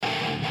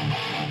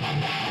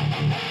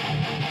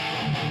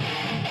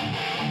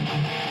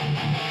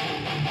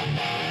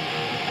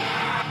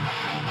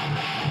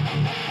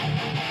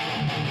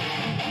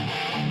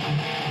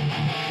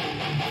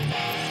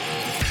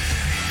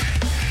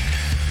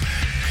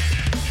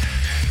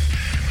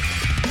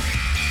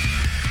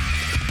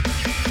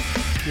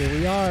Here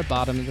we are,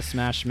 bottom of the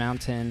Smash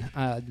Mountain.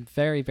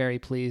 Very, very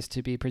pleased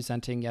to be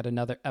presenting yet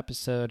another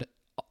episode.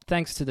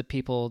 Thanks to the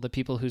people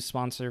who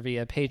sponsor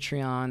via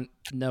Patreon.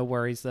 No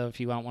worries though if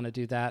you don't want to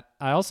do that.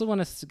 I also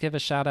want to give a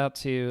shout out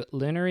to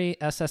Lunary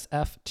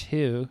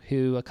SSF2,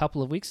 who a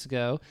couple of weeks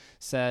ago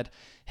said,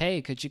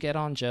 "Hey, could you get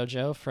on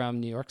JoJo from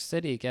New York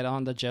City? Get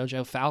on the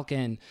JoJo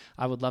Falcon.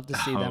 I would love to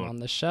see them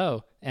on the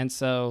show." And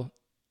so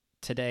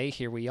today,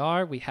 here we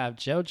are. We have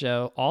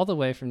JoJo all the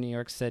way from New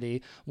York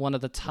City, one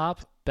of the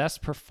top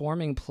best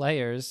performing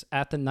players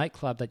at the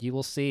nightclub that you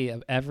will see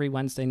every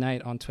Wednesday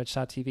night on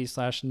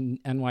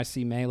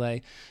twitch.tv/NYC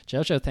Melee.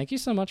 JoJo, thank you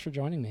so much for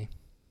joining me.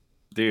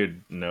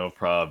 Dude, no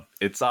prob.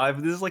 This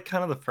is like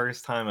kind of the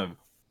first time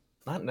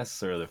not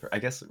necessarily, I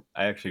guess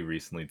I actually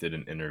recently did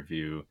an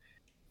interview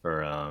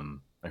for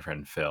my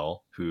friend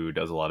Phil, who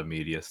does a lot of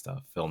media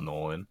stuff, Phil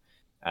Nolan,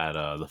 at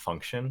The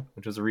Function,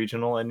 which is a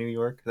regional in New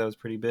York that was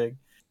pretty big.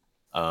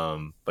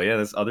 But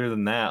yeah, other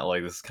than that,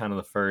 like, this is kind of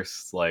the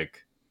first,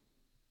 like,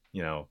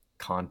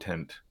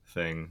 content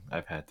thing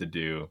I've had to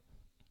do,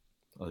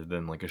 other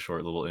than like a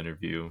short little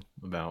interview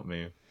about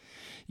me.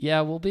 Yeah,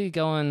 we'll be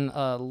going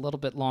a little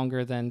bit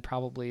longer than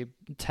probably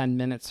 10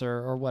 minutes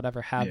or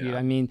whatever have you.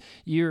 I mean,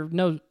 you're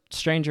no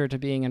stranger to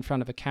being in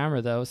front of a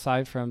camera, though.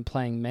 Aside from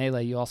playing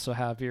Melee, you also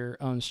have your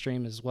own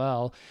stream as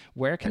well.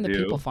 Where can the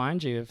people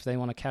find you if they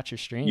want to catch your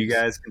streams? You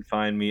guys can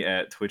find me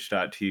at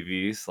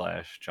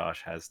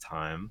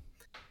twitch.tv/JoshHasTime.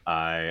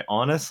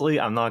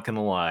 I'm not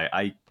gonna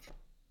lie,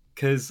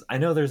 because I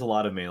know there's a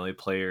lot of Melee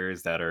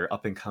players that are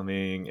up and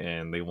coming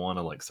and they want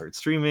to like start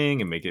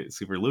streaming and make it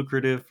super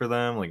lucrative for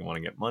them, like want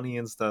to get money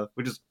and stuff,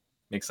 which just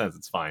makes sense.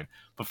 It's fine.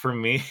 But for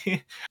me,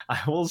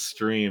 I will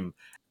stream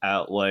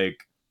at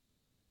like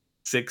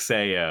 6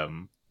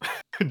 a.m.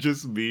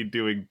 just me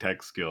doing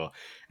tech skill.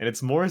 And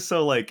it's more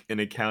so like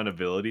an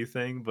accountability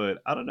thing,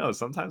 but I don't know.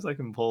 Sometimes I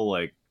can pull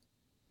like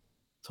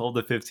 12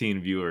 to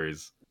 15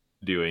 viewers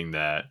doing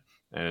that.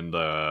 And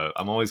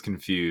I'm always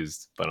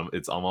confused, but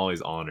I'm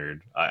always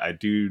honored. I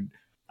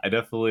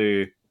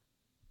definitely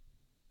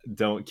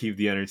don't keep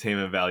the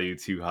entertainment value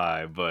too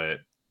high,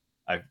 but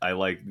I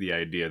like the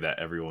idea that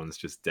everyone's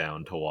just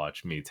down to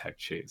watch me tech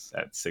chase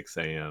at 6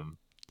 a.m.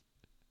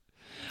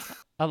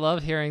 I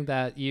love hearing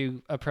that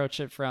you approach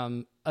it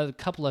from a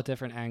couple of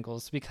different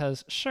angles,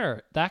 because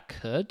sure, that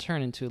could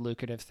turn into a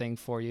lucrative thing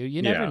for you.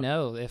 You never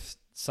know if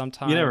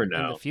sometime in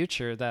the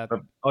future that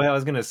I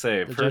was gonna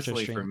say,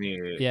 personally for me,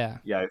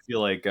 I feel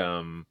like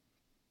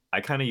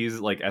I kind of use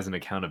it like as an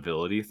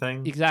accountability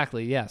thing.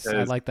 Exactly. Yes,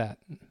 I like that.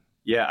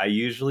 Yeah, I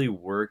usually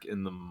work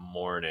in the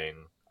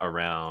morning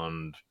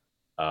around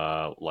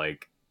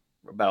like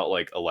about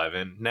like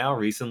 11. Now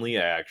recently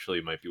I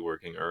actually might be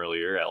working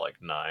earlier at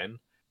like 9.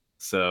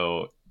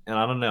 So, and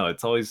I don't know,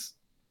 I've always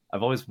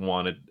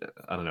wanted,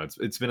 I don't know,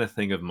 it's been a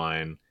thing of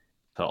mine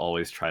to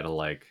always try to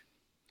like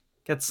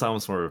get some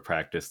sort of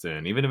practice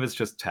in, even if it's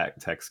just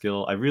tech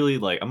skill. I really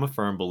like, I'm a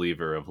firm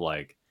believer of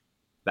like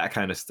that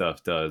kind of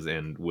stuff does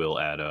and will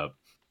add up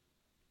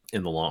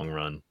in the long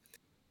run.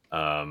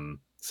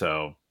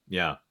 So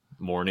yeah,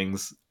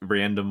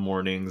 random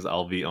mornings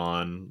I'll be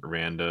on,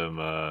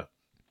 random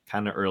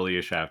kind of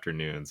early-ish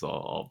afternoons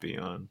I'll be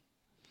on.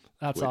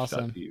 That's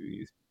awesome.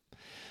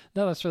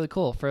 No, that's really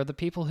cool. For the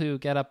people who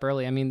get up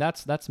early, I mean,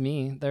 that's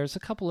me. There's a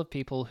couple of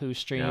people who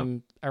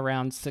stream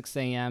around 6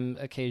 a.m.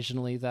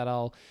 occasionally that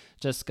I'll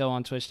just go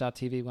on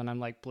twitch.tv when I'm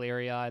like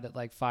bleary-eyed at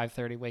like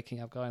 5:30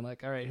 waking up going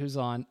like, all right, who's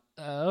on?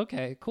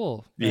 Okay,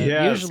 cool.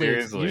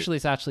 Usually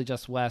it's actually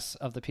just Wes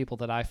of the people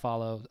that I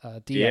follow,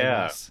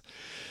 Wes.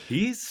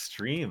 He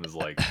streams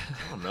like, I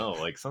don't know,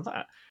 like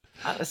sometimes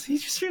he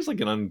just streams like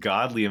an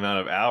ungodly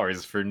amount of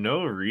hours for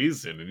no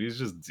reason, and he's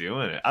just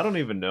doing it. I don't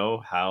even know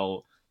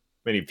how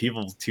many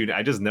people tune in.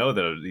 I just know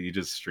that he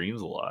just streams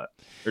a lot,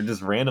 or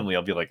just randomly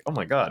I'll be like, oh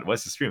my god,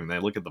 Wes is streaming, and I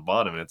look at the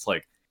bottom and it's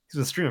like he's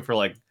been streaming for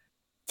like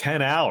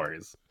 10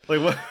 hours.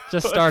 Like, what?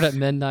 Just start at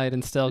midnight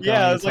and still go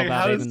until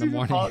about 8 in the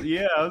morning. How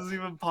is this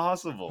even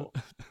possible?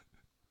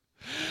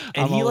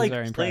 And he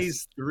like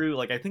plays through,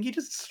 like, I think he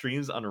just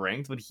streams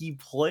unranked, but he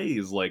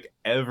plays like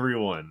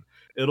everyone.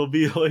 It'll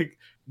be like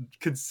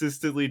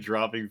consistently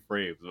dropping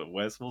frames, but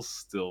Wes will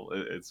still,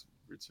 it's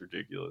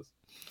ridiculous.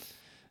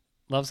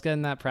 Loves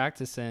getting that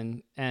practice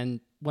in.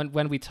 And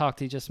when we talked,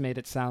 he just made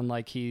it sound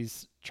like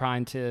he's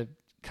trying to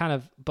kind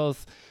of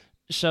both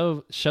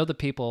show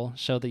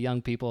the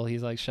young people.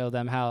 He's like, show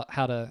them how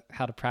to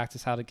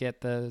practice, how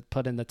to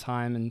put in the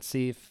time and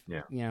see if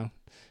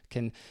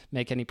can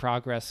make any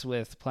progress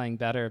with playing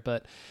better.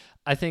 But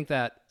I think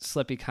that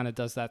Slippi kind of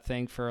does that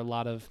thing for a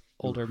lot of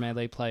older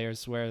Melee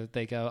players where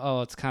they go,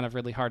 oh, it's kind of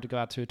really hard to go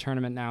out to a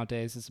tournament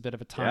nowadays. It's a bit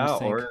of a time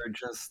sink. Or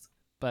just,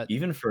 but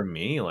even for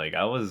me, like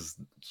I was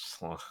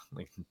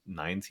like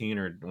 19,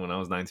 or when I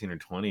was 19 or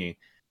 20,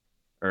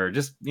 or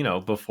just,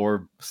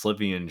 before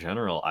Slippi in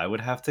general, I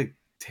would have to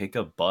take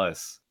a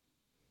bus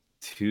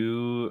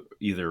to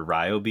either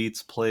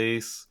Ryobeat's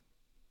place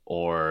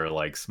or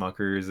like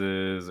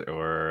Smuckers's,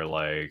 or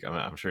like,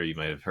 I'm sure you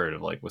might have heard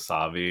of like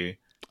Wasabi.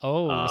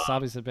 Oh,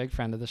 Wasabi's a big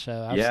friend of the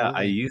show. Absolutely. Yeah,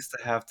 I used to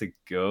have to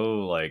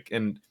go like,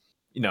 and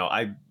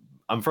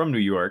I'm from New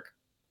York,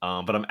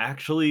 but I'm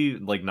actually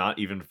like not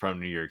even from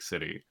New York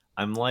City.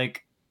 I'm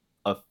like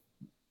a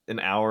an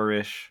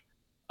hour-ish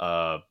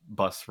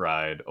bus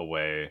ride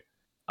away,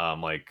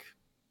 like,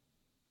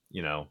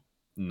 you know,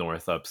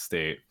 north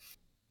upstate.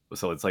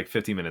 So it's like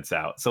 50 minutes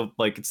out. So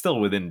like it's still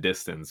within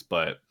distance,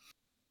 but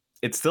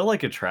it's still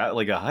like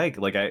like a hike.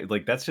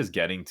 Like that's just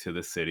getting to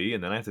the city,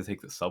 and then I have to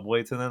take the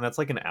subway to them. That's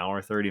like an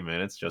hour 30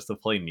 minutes just to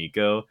play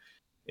Nico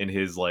in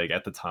his like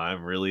at the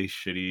time really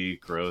shitty,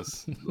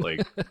 gross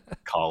like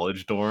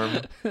college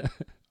dorm.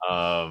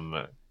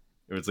 Um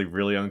it was like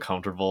really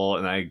uncomfortable,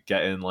 and I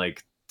get in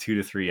like 2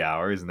 to 3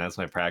 hours, and that's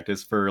my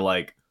practice for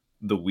like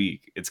the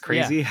week. It's Yeah.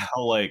 crazy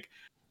how like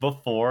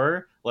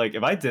before, like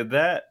if I did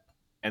that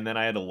and then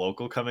I had a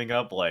local coming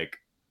up like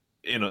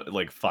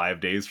like 5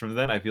 days from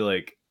then, I feel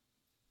like,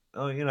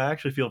 oh, I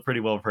actually feel pretty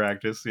well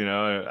practiced.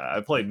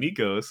 I played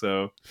Nico,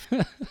 so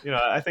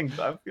I think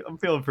I'm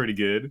feeling pretty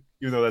good,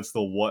 even though that's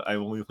the one I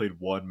only played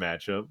one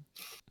matchup.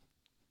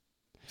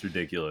 It's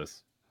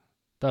ridiculous.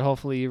 But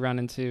hopefully you run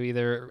into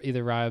either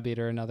Ryobeat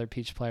or another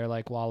Peach player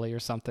like Wally or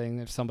something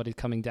if somebody's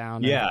coming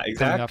down or Yeah,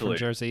 coming up from exactly.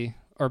 Jersey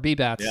or Yeah,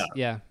 B-Bats.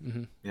 Yeah.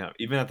 Hmm. yeah.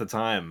 Even at the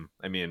time,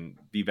 I mean,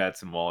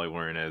 B-Bats and Wally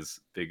weren't as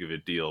big of a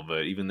deal,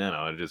 but even then,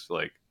 I would just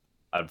like,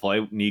 I'd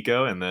play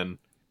Nico and then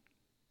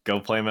go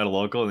play him at a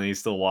local, and then he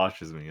still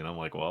watches me, and I'm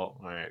like, well,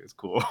 all right, it's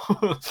cool.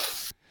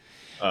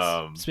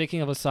 um,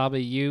 Speaking of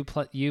Wasabi,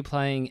 you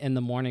playing in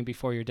the morning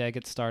before your day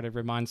gets started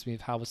reminds me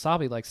of how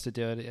Wasabi likes to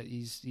do it.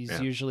 He's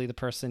yeah, usually the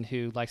person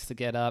who likes to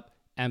get up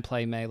and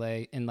play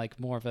Melee in like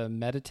more of a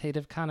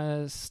meditative kind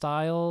of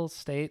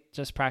state.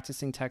 Just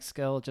practicing tech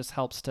skill just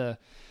helps to.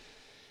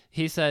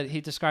 He said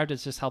he described it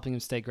as just helping him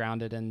stay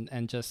grounded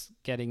and just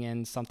getting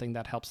in something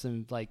that helps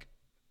him like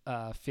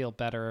feel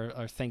better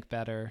or think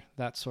better,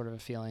 that sort of a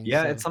feeling.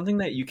 yeah. So It's something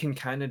that you can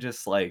kind of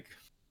just like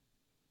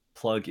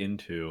plug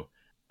into.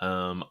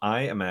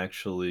 I am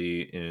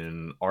actually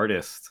an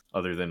artist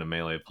other than a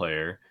melee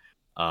player.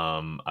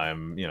 I'm,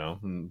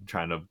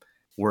 trying to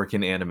work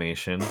in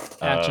animation.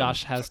 at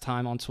Josh has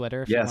time on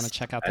Twitter if you want Yes, to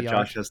check out at the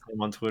art. Josh has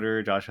time on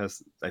Twitter. Josh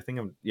has, I think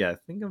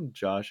I'm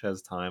Josh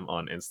has time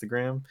on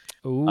Instagram.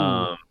 Ooh.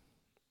 Um,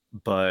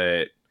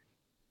 but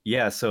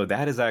yeah, so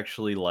that is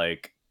actually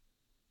like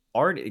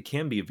art. It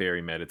can be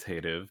very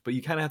meditative, but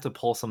you kind of have to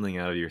pull something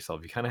out of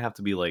yourself. You kind of have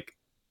to be like,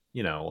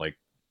 like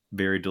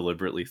very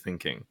deliberately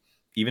thinking,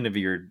 even if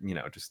you're,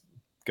 just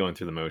going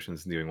through the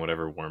motions and doing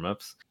whatever warm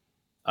ups.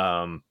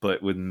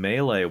 But with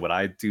melee, what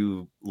I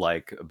do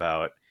like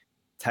about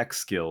tech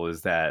skill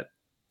is that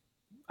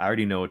I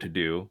already know what to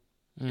do,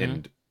 Hmm.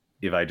 and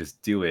if I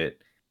just do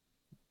it,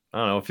 I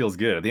don't know, it feels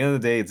good. At the end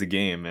of the day, it's a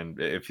game, and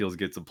it feels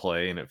good to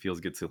play, and it feels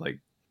good to like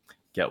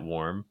get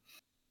warm.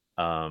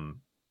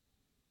 Um,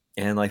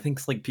 and I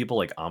think like people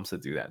like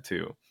Amsa do that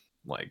too.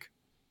 Like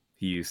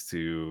he used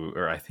to,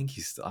 or I think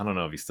I don't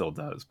know if he still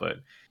does, but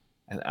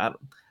I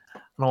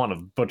don't want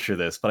to butcher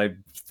this, but I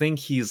think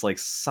he's like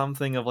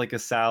something of like a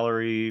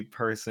salary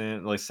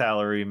person, like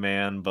salary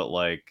man, but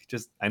like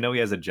just I know he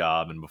has a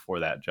job, and before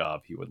that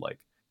job, he would like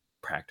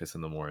practice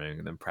in the morning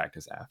and then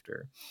practice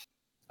after,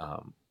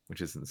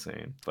 which is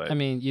insane. I But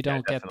mean, you yeah,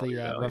 don't get definitely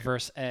the value.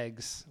 reverse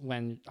eggs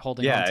when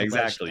holding on Yeah, to ledge,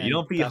 exactly. You and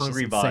don't be that's just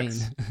Hungry Box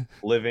insane.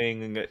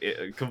 living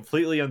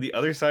completely on the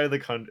other side of the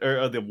country or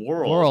of the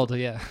world, World,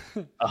 yeah.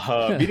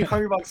 beating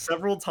Hungry Box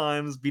several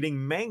times,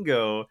 beating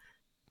Mango,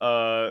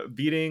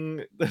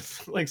 beating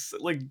like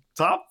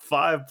top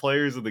 5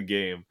 players of the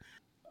game.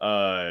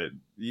 Yeah,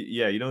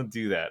 you don't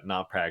do that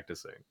not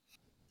practicing.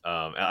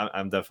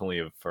 I'm definitely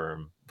a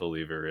firm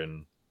believer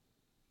in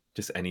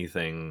just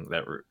anything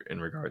that in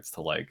regards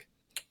to like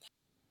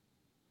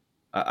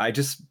I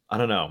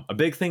don't know, a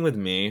big thing with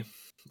me.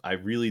 I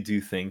really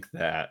do think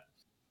that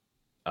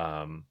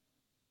um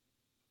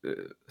uh,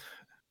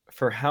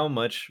 for how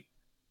much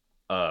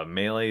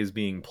melee is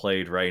being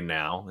played right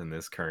now in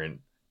this current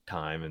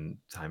time and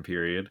time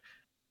period,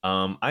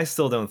 I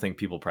still don't think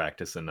people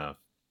practice enough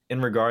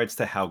in regards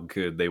to how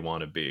good they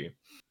want to be.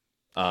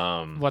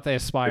 Um, What they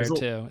aspire there's a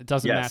to. It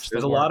doesn't Yes, match the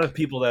there's a lot of work.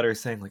 people that are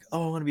saying like,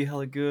 "Oh, I want to be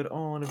hella good.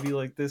 Oh, I want to be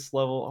like this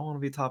level. I want to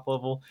be top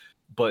level."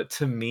 But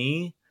to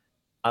me,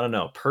 I don't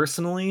know.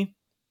 Personally,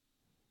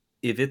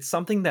 if it's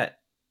something that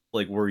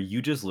like where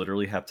you just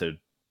literally have to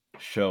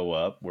show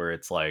up, where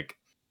it's like,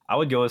 I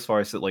would go as far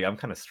as to like I'm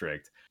kind of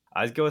strict.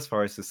 I'd go as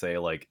far as to say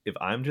like if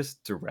I'm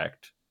just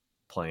direct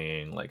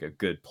playing like a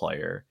good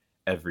player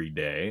every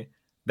day,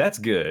 that's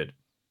good.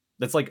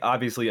 That's like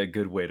obviously a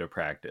good way to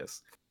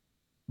practice.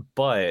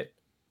 But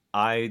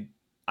I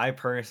I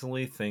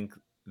personally think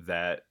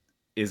that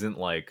isn't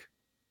like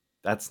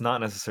that's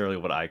not necessarily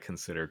what I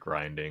consider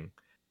grinding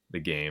the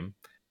game,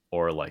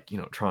 or like,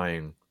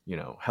 trying,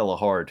 hella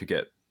hard to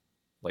get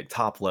like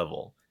top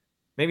level.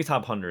 Maybe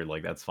top 100,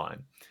 like that's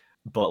fine.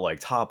 But like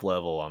top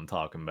level I'm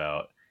talking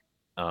about.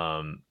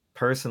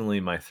 Personally,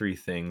 my three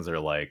things are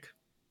like,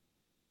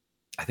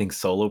 I think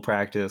solo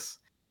practice,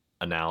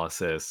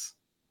 analysis,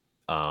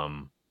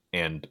 um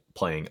and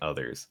playing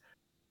others.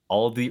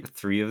 All of the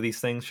three of these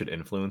things should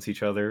influence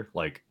each other.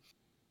 Like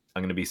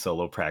I'm going to be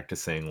solo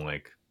practicing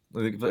like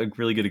like a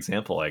really good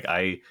example. Like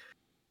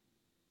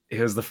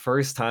it was the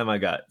first time I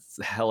got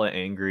hella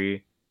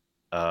angry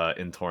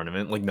in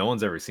tournament. Like no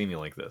one's ever seen me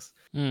like this.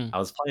 Mm. I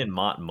was playing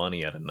Mott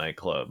Money at a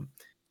nightclub,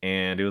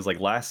 and it was like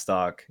last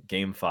stock,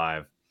 game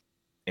 5,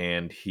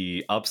 and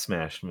he up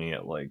smashed me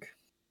at like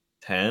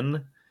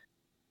 10.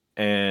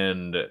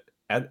 And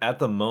at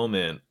the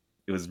moment,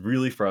 it was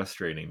really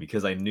frustrating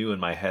because I knew in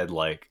my head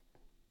like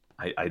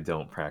I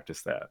don't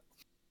practice that.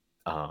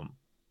 Um,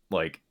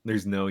 like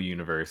there's no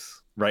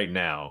universe right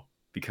now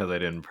because I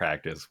didn't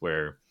practice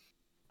where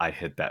I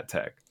hit that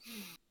tech.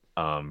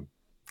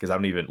 Because I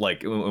don't even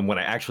like when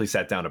I actually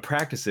sat down to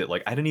practice it,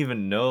 like I didn't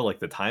even know like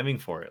the timing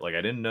for it. Like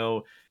I didn't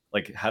know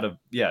like how to,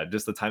 yeah,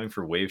 just the timing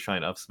for wave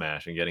shine up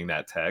smash and getting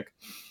that tech.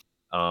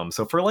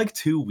 So for like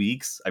 2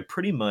 weeks, I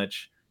pretty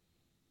much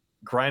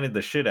grinded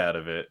the shit out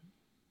of it.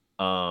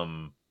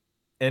 Um,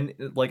 and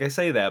like I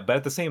say that, but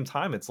at the same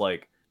time, it's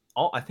like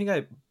I think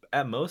I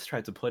at most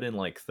tried to put in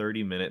like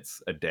 30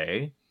 minutes a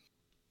day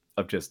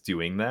of just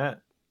doing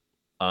that.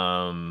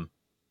 Um,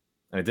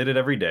 I did it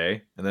every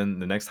day, and then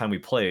the next time we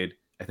played,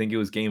 I think it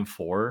was game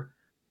 4,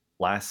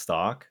 last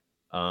stock.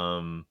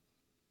 Um,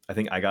 I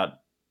think I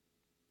got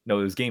no,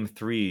 it was game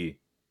 3,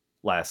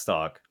 last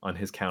stock on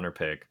his counter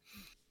pick,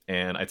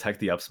 and I tech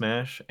the up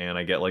smash, and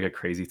I get like a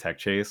crazy tech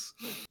chase.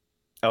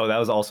 Oh, that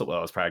was also what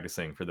I was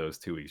practicing for those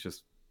 2 weeks,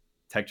 just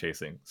tech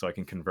chasing, so I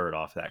can convert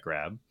off that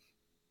grab.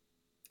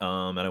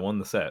 And I won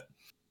the set.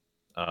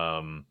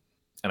 Um,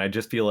 and I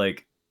just feel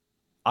like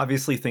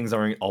obviously things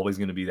aren't always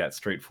going to be that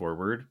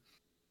straightforward,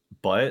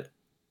 but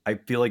I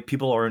feel like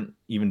people aren't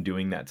even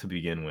doing that to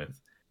begin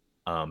with.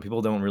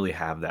 People don't really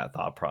have that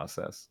thought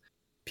process.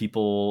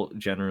 People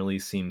generally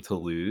seem to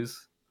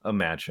lose a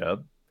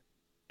matchup,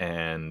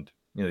 and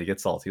they get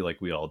salty like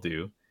we all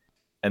do,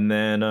 and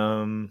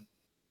then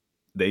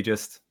they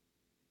just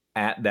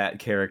at that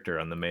character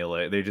on the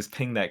melee. They just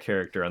ping that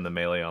character on the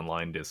melee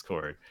online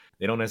Discord.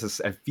 They don't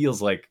necessarily. It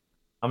feels like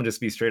I'm gonna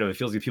just be straight up. It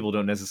feels like people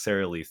don't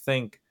necessarily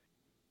think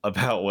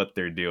about what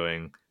they're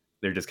doing.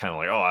 They're just kind of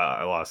like, oh,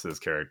 I lost this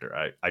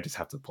character. I just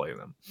have to play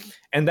them.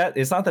 And that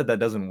it's not that that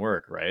doesn't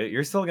work, right?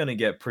 You're still gonna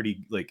get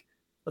pretty like.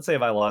 Let's say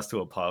if I lost to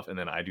a Puff and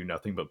then I do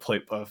nothing but play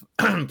Puff,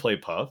 play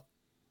Puff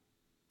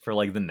for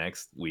like the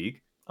next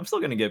week, I'm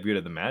still gonna get good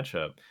at the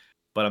matchup.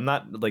 But I'm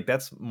not like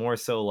that's more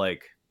so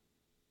like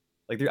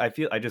there, I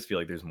just feel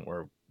like there's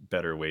more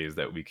better ways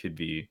that we could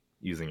be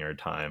using our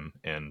time.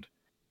 And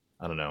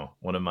I don't know,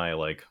 one of my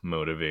like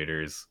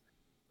motivators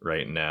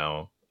right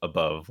now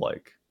above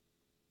like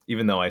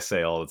even though I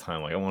say all the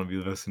time like I want to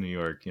be the best in New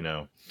York,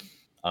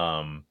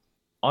 um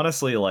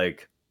honestly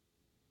like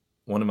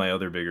one of my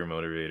other bigger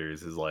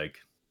motivators is like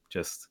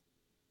just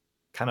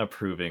kind of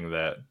proving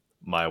that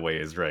my way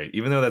is right,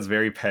 even though that's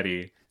very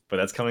petty, but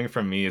that's coming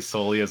from me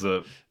solely as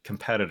a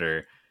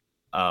competitor.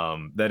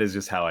 That is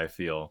just how I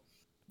feel.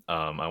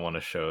 I want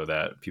to show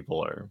that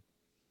people are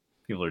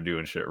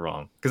doing shit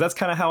wrong because that's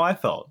kind of how I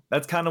felt.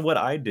 That's kind of what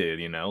I did,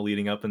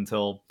 leading up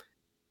until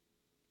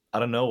I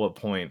don't know what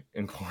point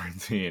in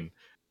quarantine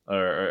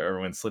or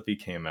when Slippy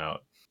came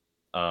out.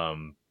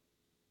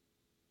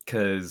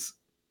 Because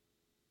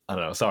I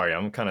don't know. Sorry,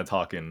 I'm kind of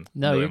talking a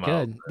No, you're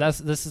million miles.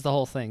 good. This is the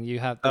whole thing. This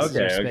is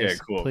your Okay, okay,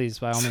 space. cool. Please,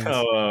 by all means.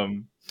 So,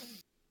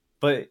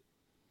 but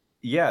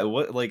yeah,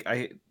 what like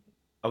I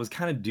was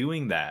kind of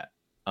doing that,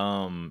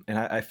 and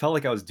I felt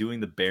like I was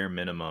doing the bare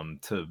minimum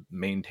to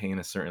maintain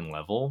a certain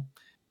level,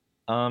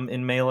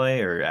 in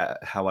melee or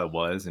how I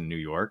was in New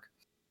York.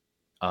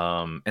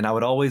 And I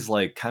would always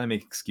like kind of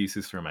make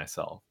excuses for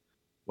myself,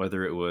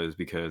 whether it was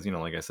because,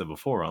 like I said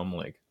before, I'm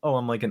like, oh,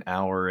 I'm like an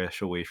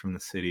hour-ish away from the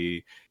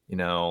city,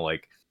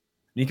 like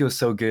Nico's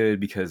so good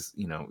because,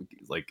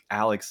 like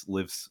Alex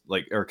lives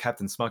like or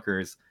Captain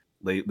Smuckers,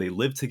 they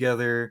live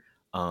together.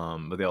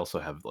 But they also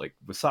have like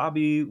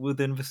Wasabi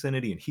within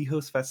vicinity and he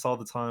hosts fests all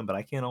the time, but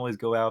I can't always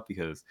go out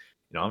because,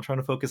 I'm trying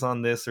to focus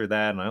on this or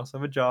that, and I also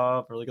have a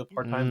job or like a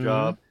part-time Mm.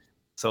 job.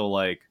 So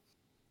like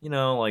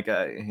like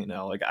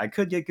I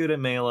could get good at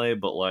melee,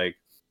 but like,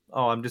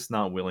 oh, I'm just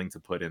not willing to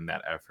put in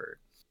that effort.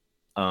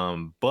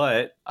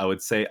 But I would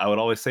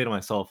always say to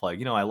myself,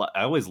 like,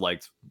 I always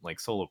liked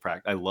like solo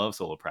practice. I love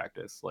solo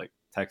practice, like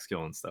tech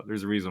skill and stuff.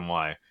 There's a reason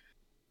why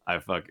I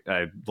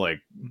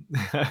like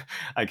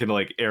I can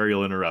like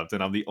aerial interrupt,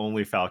 and I'm the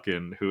only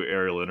Falcon who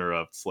aerial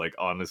interrupts like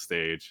on the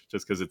stage,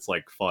 just because it's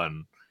like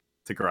fun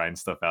to grind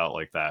stuff out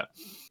like that.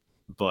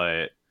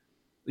 But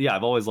yeah,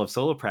 I've always loved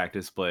solo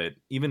practice, but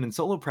even in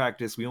solo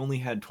practice, we only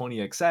had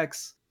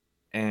 20xx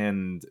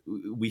and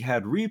we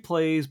had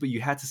replays, but you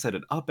had to set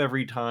it up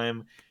every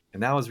time.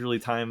 And that was really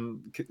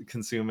time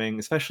consuming,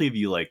 especially if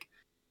you like,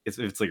 if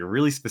it's like a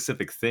really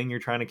specific thing you're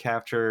trying to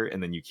capture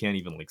and then you can't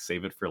even like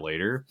save it for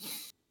later.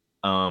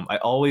 I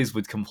always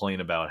would complain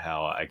about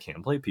how I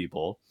can't play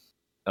people,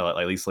 at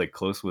least like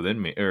close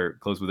within me or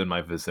close within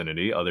my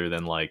vicinity, other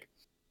than like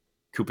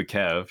Koopa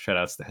Kev, shout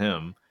outs to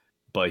him.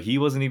 But he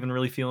wasn't even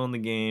really feeling the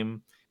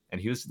game,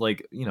 and he was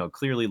like,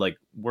 clearly like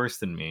worse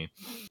than me.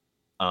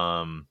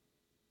 Um,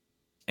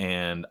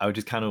 and I would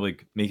just kind of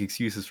like make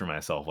excuses for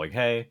myself, like,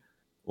 hey,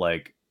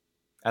 like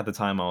at the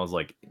time I was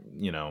like,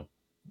 you know,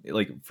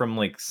 like from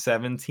like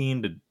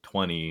 17 to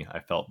 20, I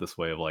felt this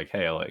way of like,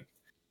 hey, like,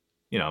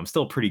 I'm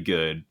still pretty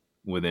good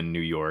within New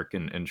York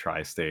and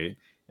tri-state,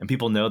 and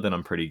people know that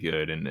I'm pretty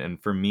good.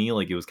 And for me,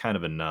 like, it was kind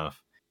of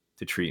enough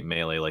to treat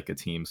Melee like a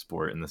team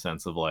sport in the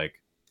sense of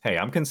like, hey,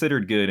 I'm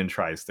considered good in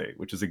tri-state,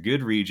 which is a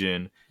good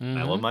region, and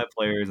I love Mm-hmm. my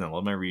players and I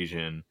love my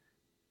region.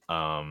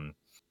 Um,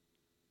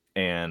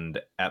 and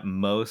at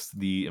most,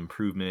 the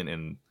improvement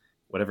in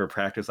whatever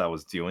practice I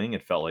was doing,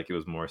 it felt like it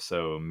was more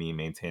so me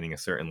maintaining a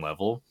certain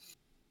level.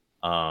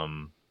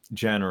 Um,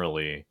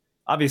 Generally,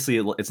 obviously,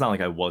 it's not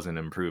like I wasn't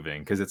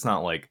improving because it's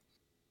not like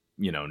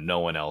no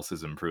one else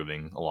is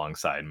improving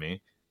alongside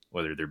me,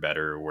 whether they're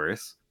better or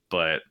worse.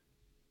 But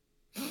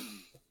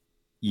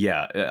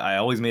yeah, I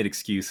always made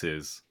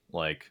excuses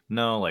like,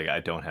 no, like I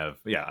don't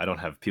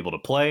have people to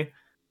play.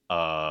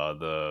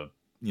 The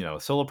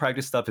solo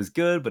practice stuff is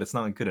good, but it's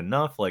not good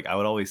enough. Like I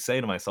would always say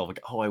to myself,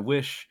 like, oh, I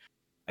wish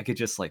I could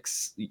just like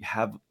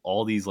have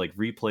all these like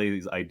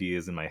replays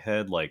ideas in my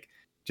head, like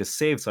just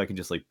saved so I can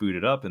just like boot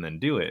it up and then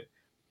do it.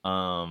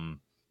 Um,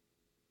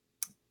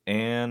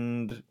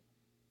 and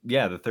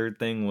yeah, the third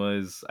thing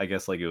was I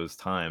guess like it was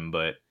time,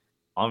 but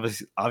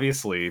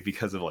obviously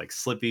because of like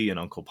Slippy and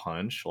Uncle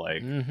Punch,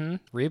 like Mm-hmm.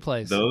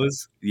 Replays.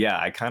 those, yeah,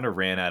 I kind of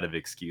ran out of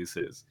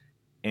excuses.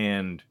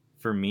 And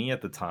for me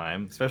at the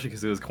time, especially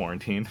because it was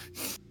quarantine,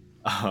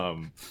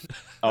 um,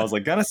 I was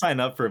like gonna sign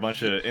up for a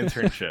bunch of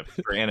internships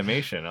for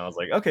animation. I was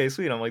like, okay,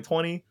 sweet. I'm like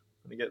 20,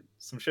 let me get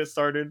some shit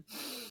started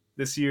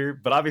this year.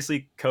 But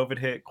obviously, COVID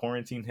hit,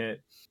 quarantine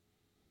hit.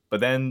 But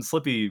then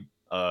Slippy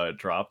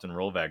dropped and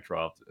Rollback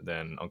dropped,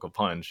 then Uncle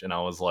Punch, and I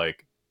was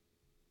like,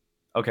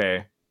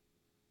 okay,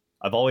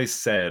 I've always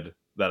said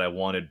that I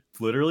wanted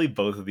literally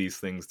both of these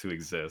things to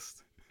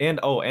exist. And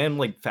and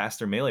like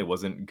Faster Melee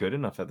wasn't good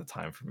enough at the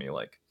time for me.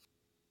 Like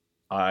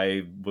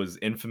I was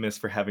infamous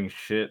for having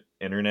shit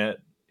internet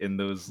in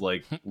those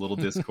like little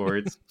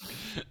discords.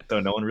 So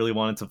no one really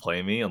wanted to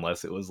play me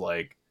unless it was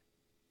like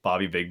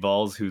Bobby Big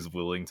Balls who's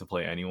willing to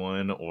play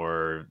anyone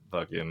or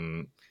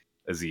fucking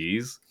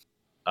Aziz.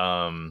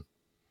 Um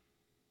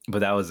but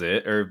that was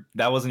it, or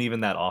that wasn't even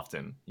that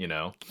often,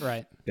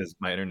 Right. because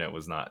my internet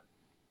was not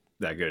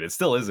that good. It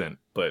still isn't,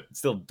 but it's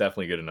still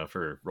definitely good enough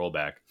for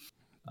rollback.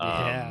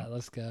 Yeah, Um,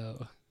 let's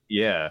go.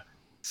 yeah.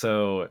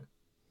 So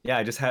yeah,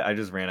 I just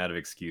ran out of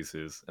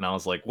excuses, and I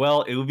was like,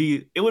 well, it would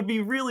be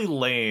really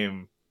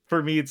lame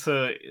for me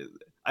to.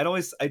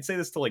 I'd say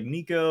this to like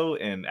Nico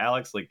and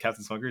Alex, like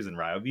Captain Smuckers and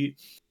Ryobeat,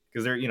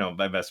 because they're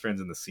my best friends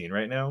in the scene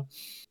right now.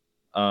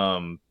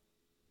 Um,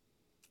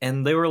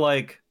 and they were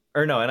like,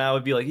 or no, and I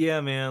would be like,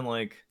 yeah, man,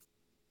 like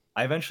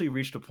I eventually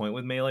reached a point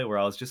with Melee where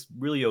I was just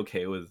really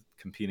okay with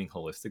competing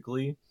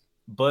holistically.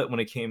 But when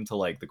it came to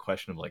like the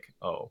question of like,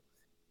 oh,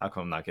 how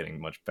come I'm not getting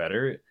much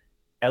better?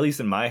 At least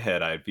in my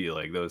head, I'd be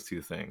like those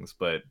two things.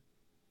 But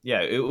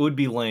yeah, it would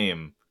be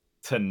lame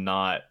to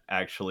not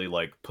actually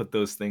like put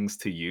those things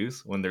to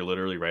use when they're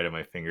literally right at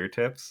my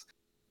fingertips.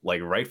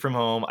 Like right from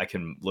home, I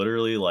can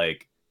literally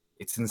like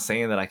it's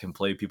insane that I can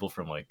play people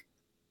from like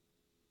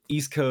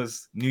East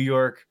Coast, New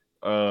York,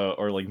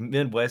 or like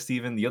Midwest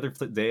even. The other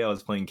day I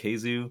was playing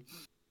Kazoo,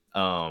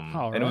 All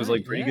and it was right.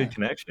 like pretty good Yeah.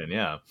 connection,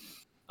 yeah.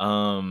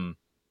 Um,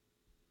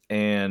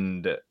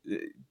 and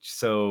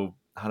so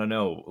I don't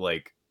know,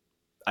 like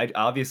I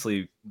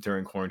obviously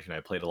during quarantine I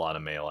played a lot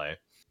of Melee,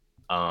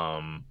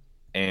 um,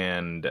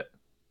 and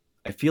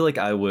I feel like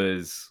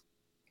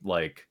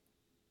like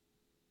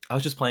I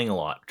was just playing a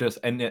lot, just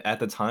and at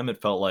the time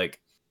it felt like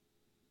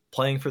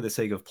playing for the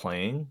sake of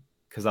playing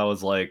because I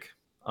was like,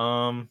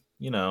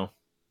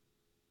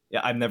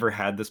 yeah, I've never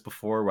had this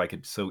before where I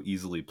could so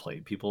easily play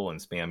people and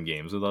spam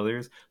games with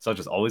others. So I was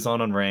just always on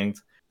unranked.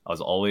 I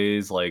was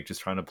always like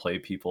just trying to play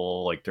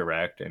people like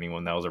direct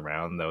anyone that was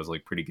around that was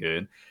like pretty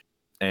good.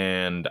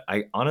 And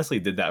I honestly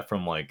did that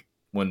from like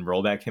when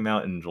Rollback came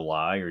out in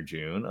July or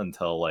June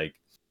until like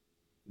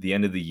the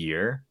end of the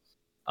year.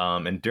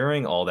 And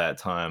during all that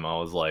time, I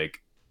was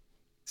like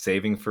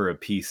saving for a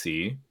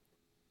PC.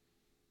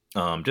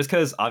 Just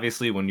because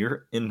obviously when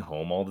you're in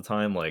home all the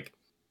time, like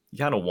you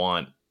kind of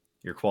want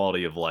your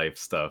quality of life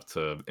stuff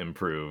to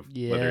improve,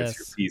 whether it's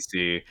your Yes.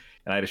 PC.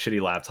 And I had a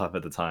shitty laptop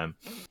at the time.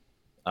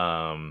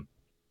 Um,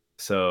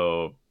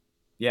 so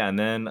yeah, and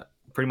then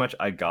pretty much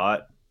I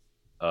got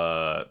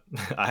I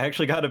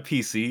actually got a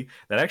PC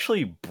that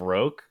actually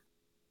broke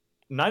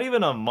not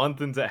even a month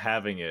into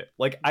having it.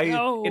 Like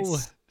No.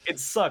 it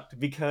sucked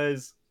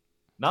because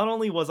not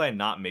only was I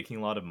not making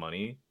a lot of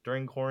money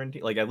during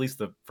quarantine, like at least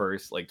the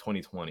first like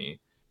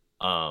 2020,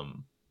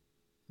 um,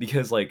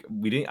 because like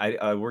we didn't,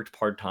 I worked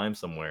part time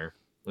somewhere.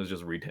 It was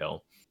just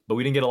retail, but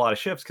we didn't get a lot of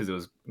shifts because it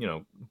was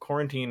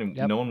quarantine and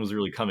Yep. no one was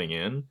really coming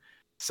in.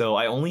 So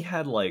I only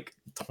had like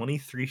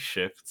 23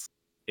 shifts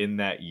in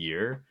that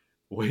year,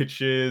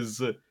 which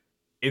is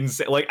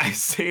insane. Like I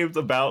saved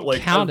about You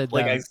counted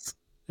like them.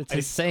 It's I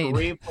insane.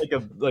 scraped like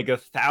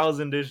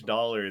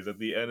 $1,000-ish at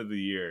the end of the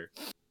year.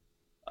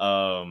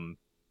 Um,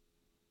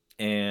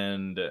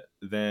 and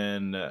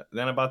then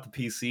I bought the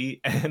PC,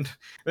 and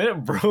then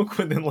it broke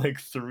within like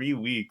 3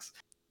 weeks.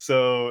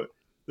 So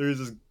there was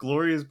this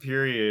glorious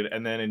period,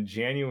 and then in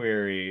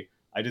January,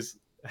 I just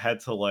had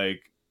to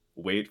like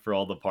wait for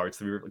all the parts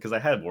to be because I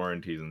had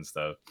warranties and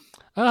stuff.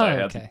 So I Oh,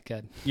 had to, okay,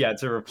 good. yeah,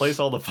 to replace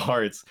all the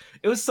parts.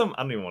 It was some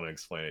I don't even want to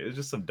explain it. It was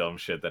just some dumb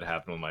shit that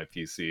happened with my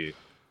PC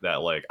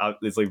that like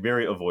it's like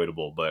very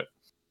avoidable, but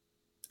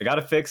I got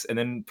it fixed, and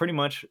then pretty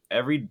much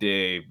every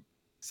day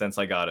since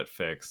I got it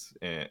fixed,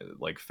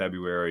 like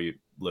February,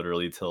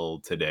 literally till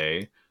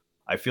today,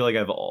 I feel like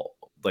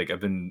I've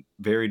been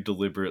very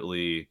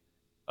deliberately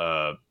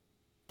uh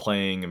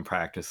playing and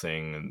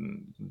practicing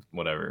and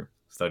whatever,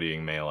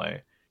 studying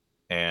melee.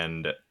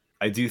 And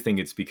I do think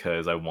it's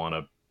because I want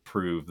to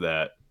prove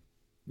that,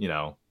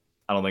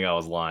 I don't think I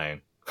was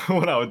lying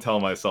when I would tell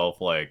myself,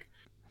 like,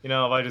 if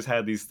I just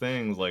had these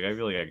things, like, I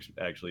feel like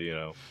actually,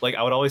 like,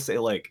 I would always say,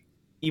 like,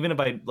 even if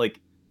I, like,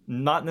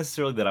 not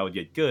necessarily that I would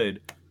get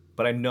good,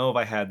 but I know if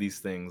I had these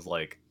things,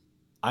 like,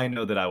 I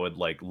know that I would,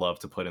 like, love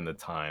to put in the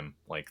time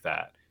like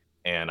that.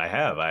 And I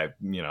have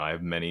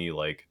many,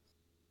 like,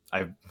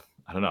 I've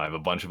I don't know, I have a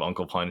bunch of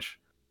Uncle Punch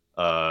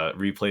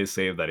replays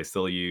saved that I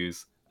still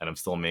use, and I'm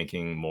still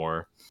making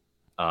more.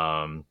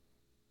 Um,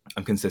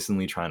 I'm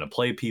consistently trying to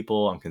play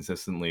people. I'm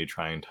consistently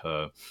trying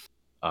to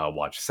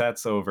watch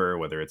sets over,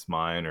 whether it's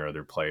mine or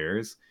other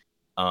players.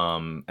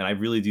 And I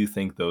really do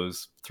think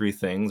those three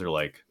things are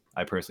like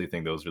I personally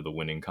think those are the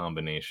winning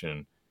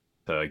combination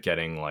to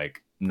getting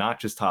like not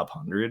just top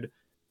 100,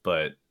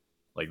 but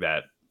like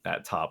that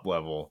top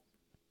level.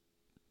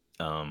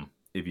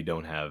 If you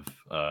don't have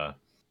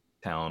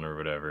talent or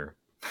whatever.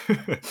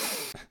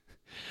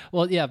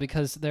 Well, yeah,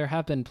 because there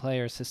have been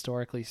players,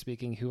 historically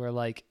speaking, who are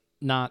like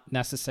not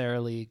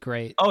necessarily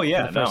great Oh for the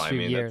yeah, no, first I few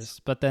mean that's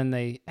years, but then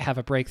they have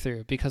a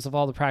breakthrough because of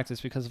all the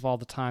practice, because of all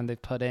the time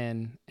they've put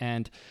in.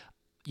 And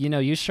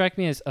you strike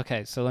me as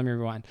okay. So let me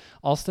rewind.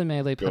 Alston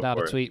Melee put go out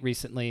a for it. tweet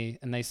recently,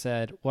 and they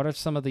said, "What are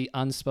some of the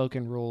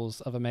unspoken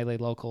rules of a Melee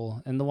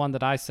local?" And the one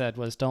that I said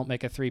was, "Don't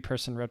make a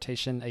 3-person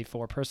rotation a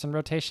 4-person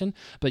rotation."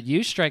 But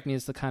you strike me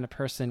as the kind of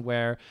person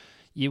where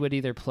you would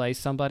either play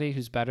somebody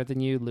who's better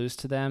than you, lose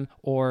to them,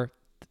 or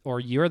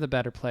you're the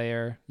better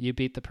player, you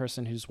beat the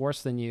person who's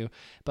worse than you,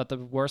 but the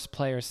worst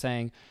player is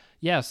saying,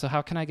 "Yeah, so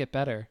how can I get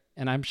better?"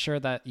 And I'm sure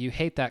that you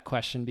hate that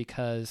question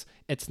because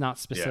it's not Yeah,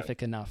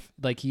 specific enough.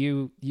 Like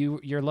you're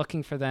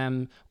looking for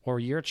them, or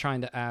you're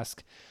trying to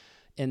ask,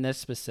 in this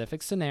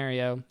specific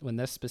scenario, when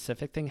this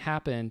specific thing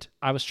happened,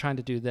 I was trying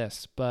to do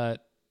this,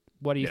 but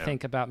what do you yeah,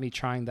 think about me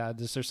trying that?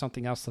 Is there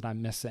something else that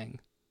I'm missing?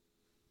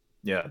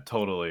 yeah,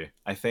 totally.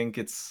 I think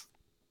it's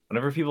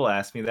whenever people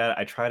ask me that,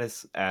 I try to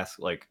ask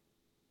like,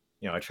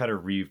 I try to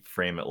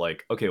reframe it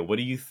like, okay, what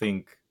do you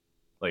think?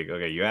 Like,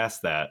 okay, you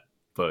asked that,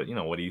 but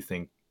what do you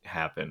think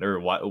happened, or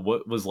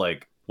what was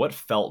like, what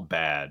felt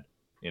bad?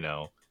 You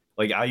know,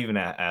 like I even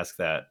ask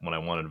that when I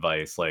want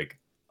advice, like,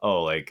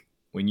 oh, like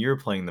when you're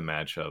playing the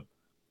matchup,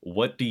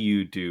 what do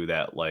you do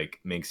that like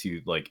makes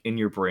you like in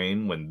your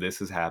brain when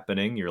this is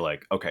happening, you're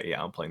like, okay,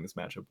 yeah, I'm playing this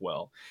matchup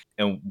well,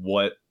 and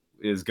what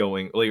is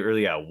going like, or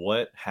yeah,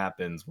 what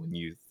happens when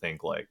you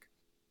think like,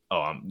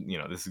 oh,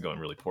 this is going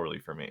really poorly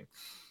for me.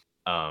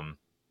 Um,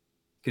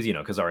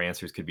 because our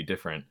answers could be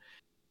different.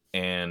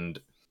 And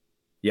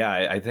yeah,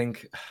 I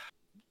think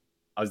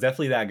I was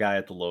definitely that guy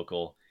at the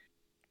local,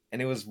 and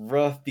it was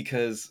rough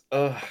because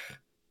I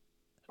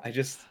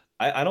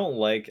don't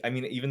like. I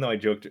mean, even though I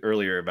joked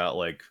earlier about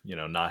like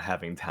not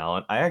having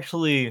talent, I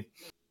actually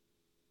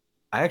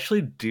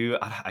do.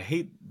 I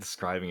hate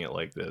describing it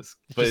like this,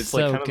 It's but just it's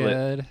like so kind of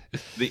good.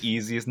 the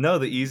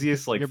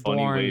easiest like You're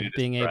funny way to born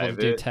being able to describe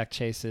do it. tech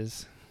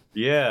chases.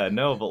 Yeah,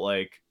 no, but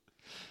like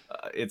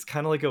it's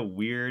kind of like a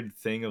weird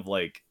thing of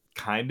like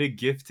kind of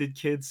gifted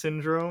kid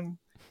syndrome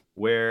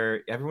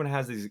where everyone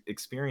has this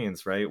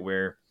experience, right?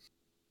 Where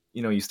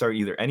you start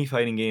either any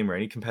fighting game or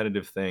any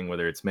competitive thing,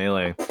 whether it's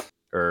melee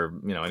or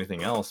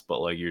anything else,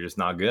 but like you're just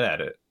not good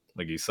at it.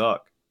 Like you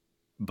suck.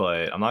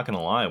 But I'm not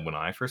gonna lie, when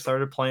I first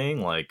started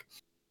playing, like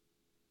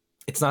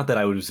it's not that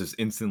I was just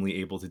instantly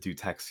able to do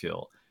tech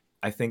skill.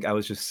 I think I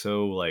was just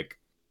so like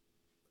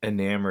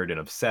enamored and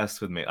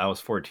obsessed with me. I was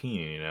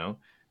 14,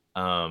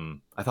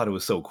 I thought it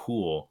was so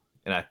cool,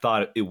 and I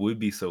thought it would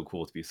be so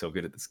cool to be so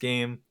good at this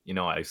game.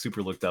 I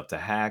super looked up to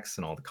hacks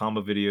and all the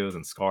combo videos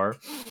and Scar.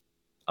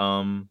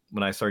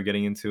 When I started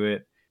getting into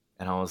it,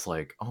 and I was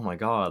like, oh my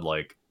god,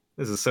 like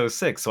this is so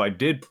sick. So I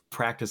did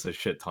practice a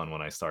shit ton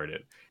when I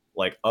started.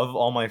 Like of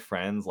all my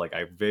friends, like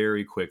I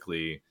very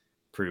quickly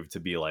proved to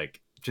be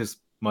like just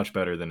much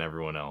better than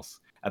everyone else.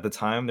 At the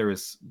time, there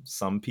was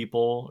some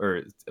people,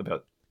 or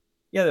about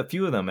yeah, a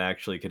few of them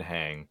actually could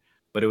hang,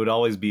 but it would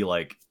always be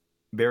like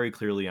very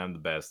clearly I'm the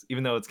best.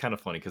 Even though it's kind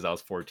of funny because I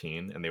was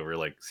 14 and they were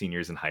like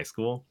seniors in high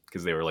school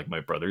because they were like my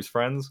brother's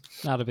friends.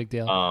 Not a big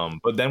deal.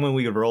 But then when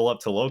we would roll up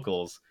to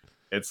locals,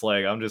 it's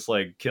like I'm just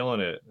like killing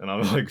it, and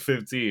I'm like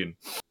 15.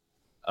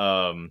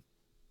 Um,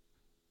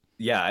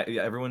 yeah,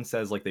 everyone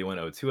says like they went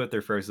 0-2 at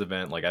their first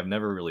event. Like I've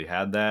never really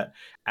had that.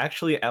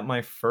 Actually, at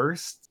my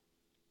first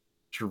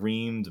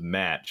dreamed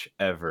match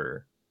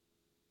ever,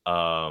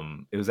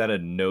 it was at a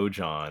No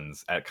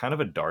John's at kind of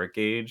a dark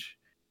age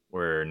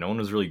where no one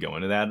was really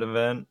going to that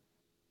event.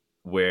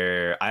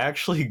 where I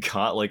actually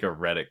got like a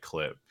Reddit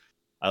clip.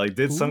 I like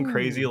did some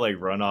crazy Ooh. like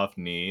run off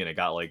knee and it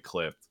got like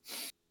clipped.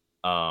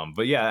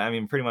 But yeah, I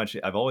mean, pretty much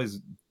I've always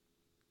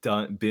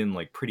been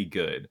like pretty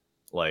good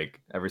like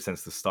ever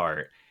since the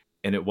start,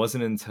 and it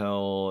wasn't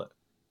until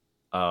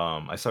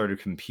I started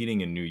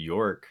competing in New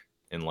York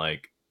in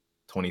like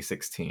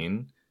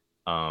 2016,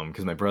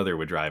 because my brother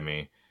would drive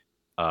me.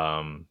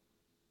 Um,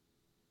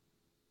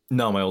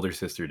 no, my older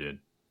sister did.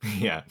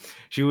 Yeah,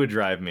 she would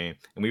drive me,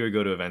 and we would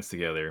go to events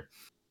together,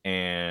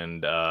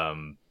 and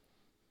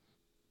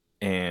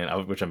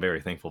which I'm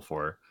very thankful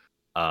for.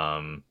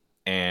 Um,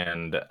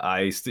 and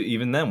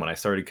even then when I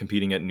started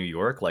competing at New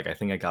York, like I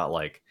think I got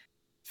like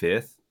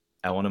fifth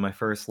at one of my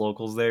first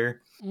locals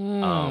there,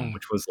 Mm.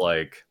 which was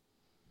like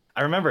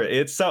I remember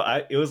it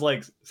was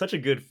like such a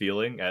good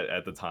feeling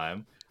at the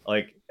time.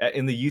 Like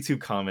in the YouTube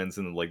comments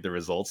and like the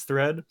results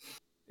thread,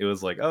 it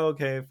was like, oh,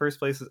 okay, first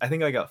place is, I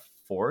think I got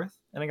fourth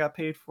and I got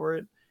paid for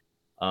it.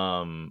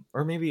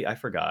 Or maybe I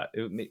forgot.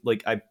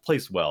 Like I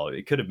placed well.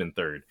 It could have been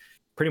third.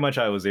 Pretty much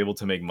I was able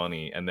to make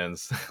money, and then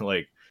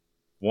like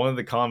one of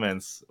the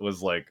comments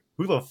was like,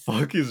 "Who the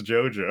fuck is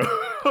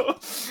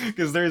JoJo?"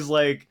 Because there's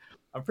like,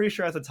 I'm pretty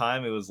sure at the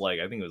time it was like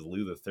I think it was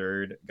Lou the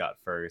Third got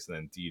first, and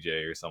then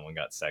DJ or someone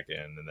got second,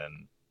 and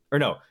then or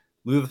no,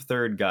 Lou the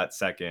Third got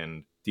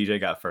second, DJ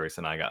got first,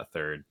 and I got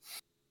third,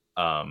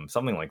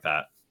 something like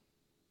that.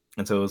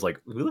 And so it was like,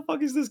 who the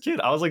fuck is this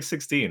kid? I was like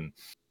 16,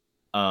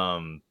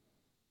 um,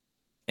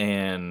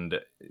 and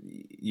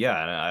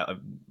yeah, and I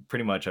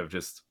pretty much I've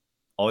just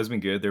always been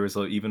good. There was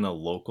even a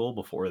local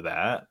before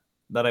that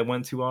I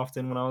went to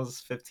often when I was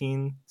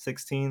 15,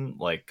 16,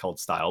 like called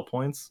Style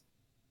Points,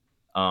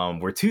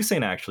 where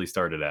Toussaint actually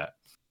started at.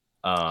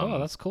 Oh, Um,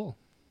 that's cool.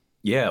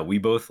 yeah, we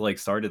both like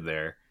started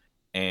there,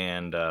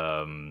 and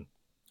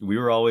we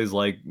were always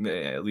like,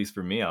 at least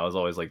for me, I was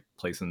always like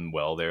placing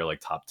well there, like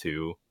top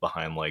two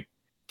behind like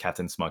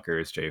Captain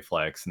Smuckers, J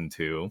Flex, and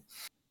two.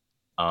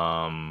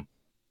 Um,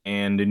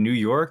 and in New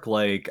York,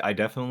 like I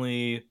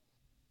definitely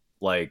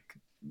like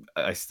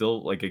I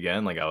still like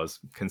again like I was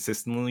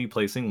consistently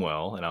placing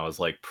well, and I was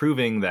like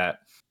proving that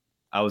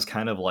I was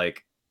kind of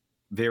like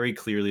very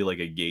clearly like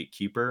a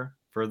gatekeeper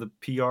for the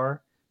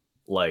PR.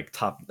 Like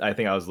top, I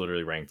think I was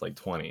literally ranked like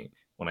 20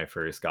 when I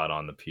first got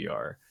on the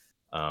PR.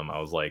 I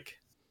was like,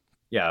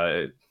 yeah,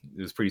 it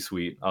was pretty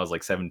sweet. I was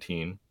like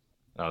 17.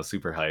 I was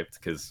super hyped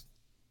because,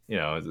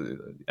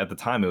 at the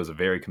time it was a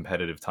very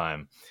competitive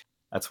time.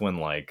 That's when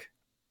like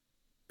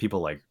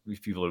people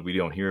we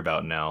don't hear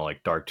about now,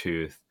 like Dark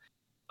Tooth,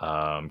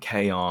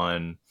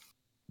 K-On,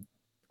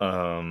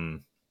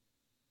 um,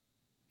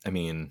 I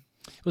mean,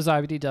 Was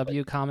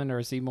IBDW common, or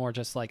is he more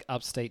just like no,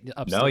 upstate New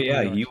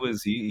yeah, York?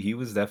 he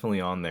was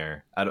definitely on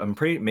there. I'm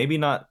pretty maybe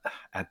not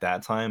at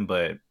that time,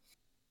 but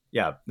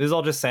yeah, this is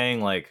all just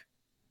saying like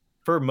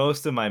for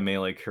most of my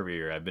melee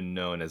career, I've been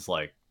known as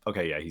like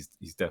okay, yeah, he's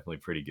definitely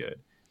pretty good.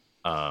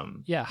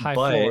 Yeah, high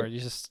But floor. You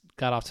just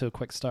got off to a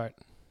quick start.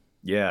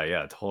 yeah,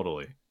 yeah,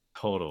 totally,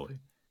 totally.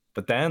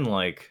 But then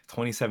like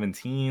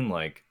 2017,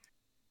 like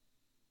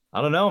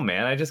I don't know,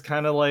 man. I just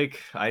kind of like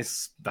I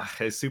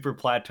super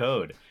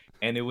plateaued,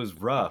 and it was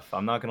rough.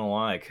 I'm not gonna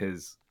lie,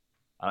 because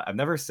I've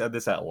never said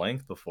this at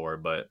length before,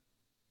 but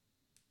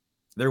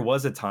there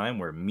was a time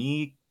where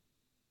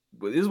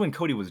this is when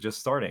Cody was just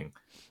starting.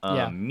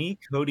 Yeah. Me,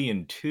 Cody,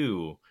 and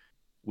two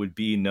would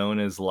be known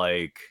as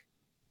like,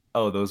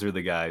 oh, those are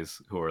the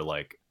guys who are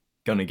like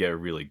gonna get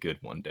really good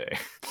one day.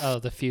 Oh,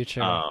 the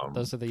future. um,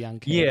 Those are the young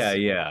yeah,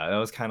 kids. yeah, that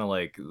was kind of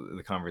like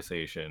the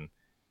conversation.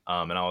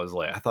 And I was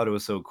like, I thought it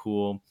was so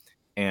cool,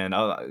 and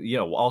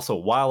also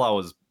while I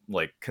was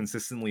like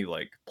consistently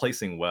like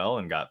placing well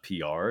and got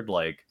PR'd,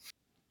 like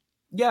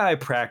yeah, I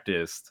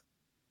practiced,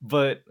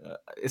 but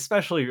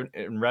especially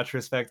in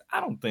retrospect,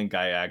 I don't think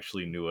I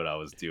actually knew what I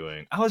was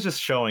doing. I was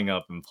just showing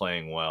up and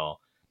playing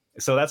well.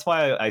 So that's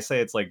why I say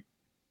it's like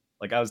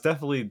I was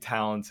definitely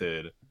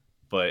talented,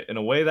 but in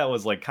a way that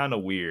was like kind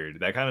of weird.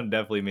 That kind of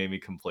definitely made me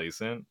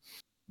complacent.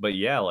 But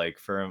yeah, like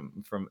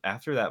from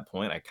after that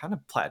point, I kind of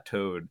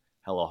plateaued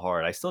hella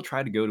hard. I still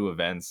tried to go to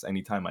events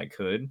anytime I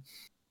could.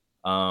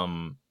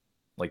 Um,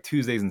 like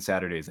Tuesdays and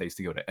Saturdays, I used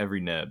to go to every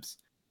Nebs.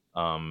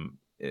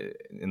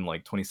 In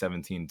like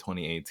 2017,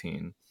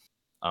 2018,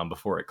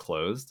 before it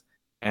closed,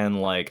 and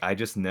like I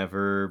just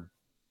never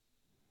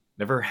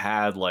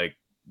had like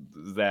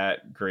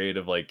that great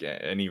of like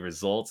any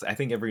results. I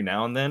think every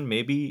now and then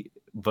maybe,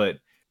 but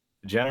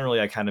generally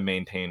I kind of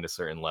maintained a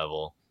certain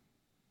level.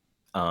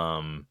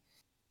 Um,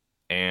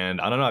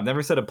 and I don't know, I've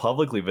never said it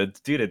publicly,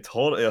 but dude, it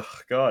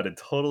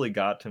totally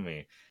got to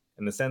me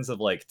in the sense of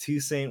like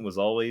Toussaint was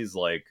always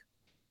like,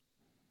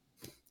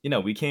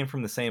 we came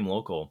from the same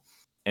local,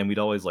 and we'd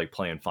always like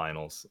play in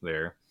finals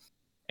there,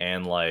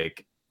 and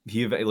like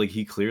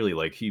he clearly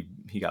like he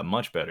got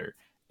much better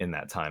in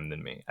that time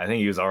than me. I think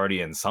he was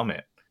already in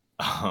Summit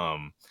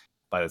um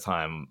by the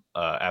time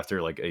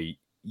after like a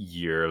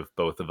year of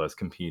both of us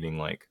competing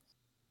like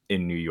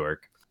in New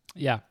York.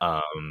 Yeah.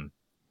 um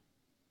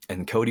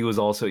and Cody was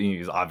also,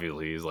 he's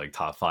like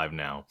top 5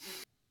 now.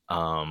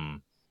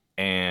 um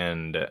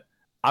and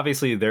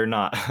obviously they're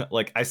not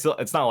like I still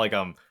it's not like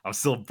I'm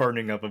still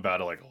burning up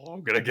about it like, oh,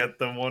 I'm gonna get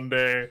them one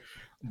day.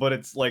 But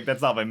it's like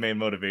that's not my main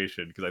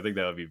motivation because I think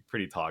that would be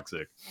pretty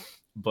toxic.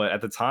 But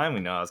at the time,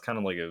 I was kind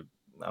of like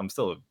I'm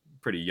still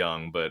pretty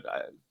young, but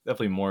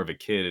definitely more of a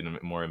kid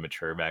and more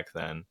immature back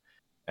then.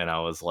 And I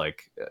was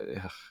like,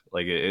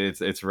 like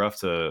it's rough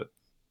to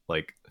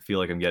like feel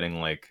like I'm getting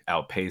like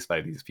outpaced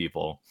by these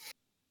people.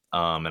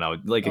 And I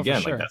would like Oh, for again,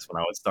 like sure. that's when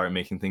I would start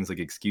making things like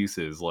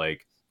excuses,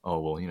 like, oh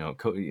well,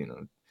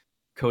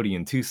 Cody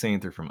and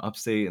Toussaint are from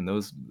upstate, and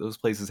those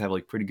places have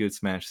like pretty good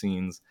smash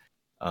scenes.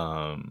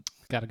 Um,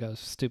 Got to go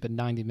stupid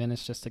 90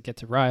 minutes just to get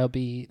to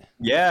Ryobeat.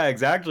 yeah,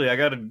 exactly. I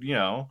gotta,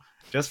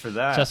 just for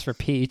that. Just for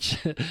Peach.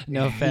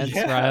 No offense,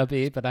 Yeah,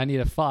 Ryobeat, but I need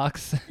a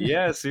Fox.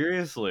 yeah,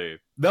 seriously.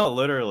 No,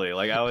 literally.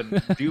 Like I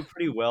would do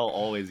pretty well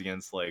always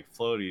against like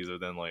floaties, but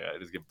then like I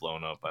just get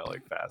blown up by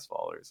like fast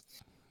fallers.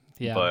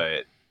 Yeah.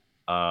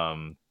 But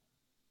um,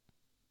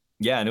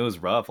 yeah, and it was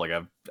rough. Like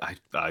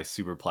I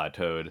super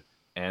plateaued,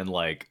 and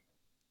like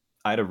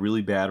I had a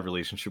really bad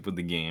relationship with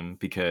the game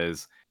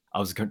because I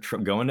was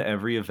going to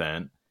every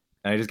event,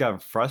 and I just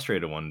got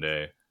frustrated one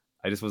day.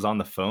 I just was on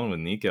the phone with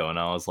Nico, and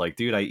I was like,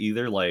 "Dude, I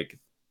either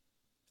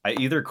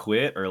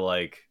quit or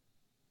like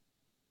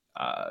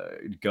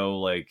go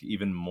like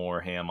even more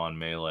ham on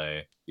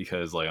melee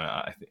because like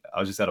I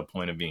was just at a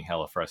point of being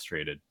hella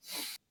frustrated.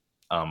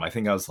 I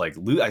think I was like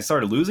I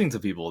started losing to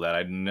people that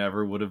I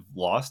never would have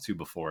lost to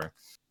before,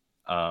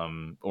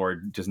 or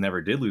just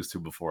never did lose to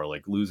before.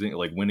 Like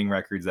winning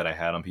records that I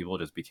had on people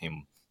just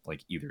became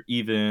like either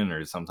even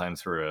or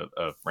sometimes for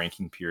a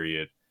ranking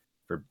period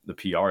for the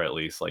PR at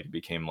least, like it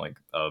became like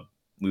a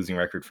losing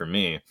record for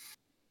me.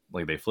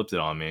 Like they flipped it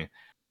on me,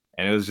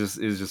 and it was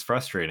just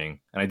frustrating.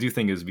 And I do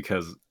think it was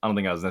because I don't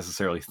think I was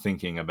necessarily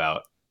thinking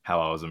about how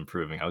I was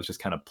improving. I was just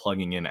kind of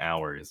plugging in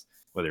hours,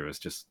 whether it was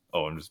just,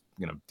 oh, I'm just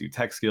gonna do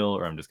tech skill,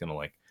 or I'm just gonna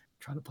like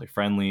try to play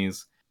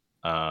friendlies.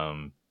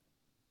 um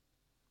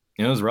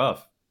and it was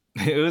rough.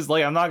 It was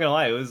like, I'm not gonna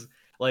lie, it was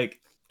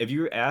like, if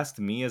you asked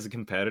me as a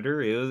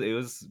competitor, it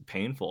was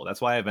painful. That's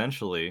why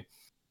eventually,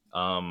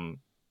 um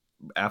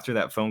after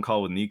that phone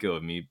call with Nico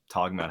of me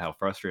talking about how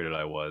frustrated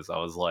I was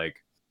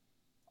like,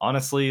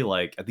 honestly,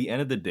 like at the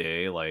end of the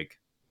day, like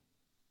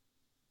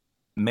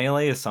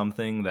melee is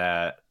something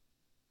that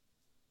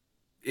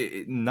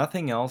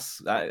nothing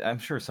else. I'm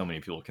sure so many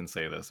people can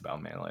say this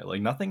about melee.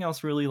 Like nothing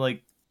else really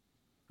like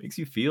makes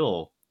you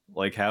feel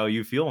like how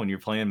you feel when you're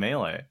playing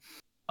melee.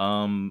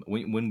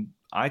 When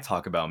I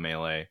talk about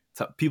melee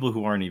to people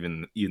who aren't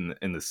even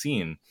in the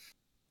scene,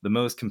 the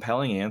most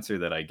compelling answer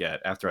that I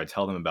get after I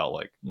tell them about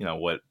like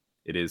what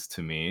it is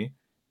to me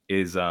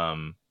is I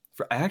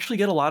actually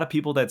get a lot of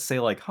people that say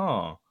like,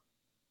 huh,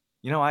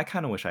 I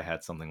kind of wish I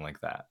had something like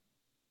that.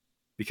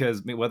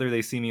 Because whether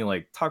they see me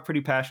like talk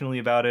pretty passionately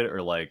about it,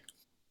 or like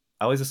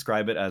I always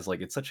describe it as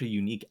like it's such a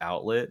unique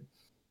outlet,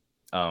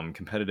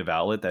 competitive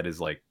outlet that is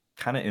like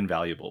kind of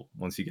invaluable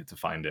once you get to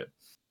find it.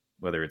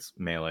 Whether it's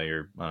melee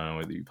or I don't know,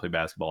 whether you play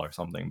basketball or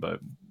something, but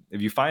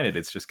if you find it,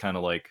 it's just kind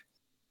of like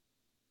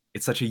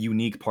it's such a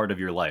unique part of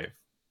your life.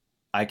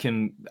 I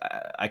can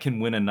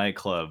win a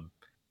nightclub,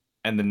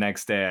 and the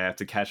next day I have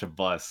to catch a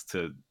bus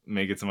to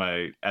make it to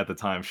my at the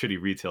time shitty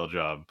retail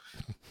job.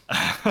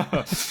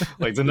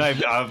 Like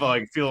tonight I'm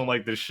like feeling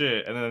like the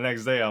shit, and then the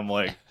next day I'm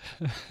like,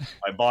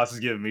 my boss is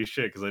giving me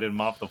shit because I didn't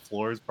mop the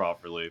floors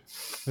properly.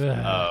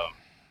 Um,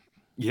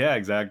 yeah,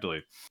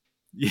 exactly.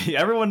 Yeah,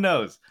 everyone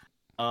knows.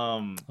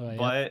 Oh, yep.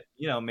 But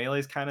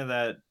melee's kind of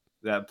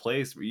that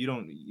place where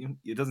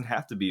it doesn't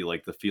have to be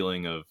like the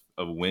feeling of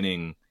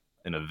winning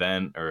an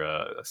event or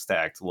a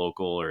stacked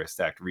local or a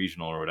stacked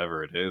regional or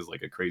whatever it is,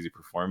 like a crazy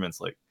performance.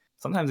 Like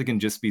sometimes it can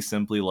just be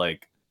simply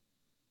like,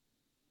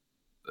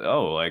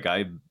 oh, like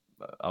I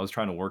was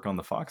trying to work on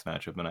the Fox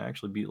matchup and I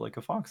actually beat like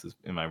a Fox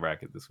in my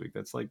bracket this week.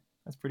 That's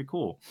pretty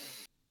cool.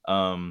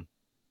 Um,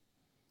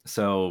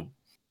 so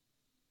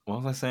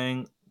what was I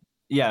saying?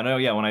 Yeah, no,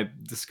 yeah. When I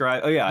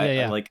describe, oh yeah, Yeah, I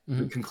yeah. like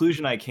the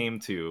conclusion I came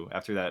to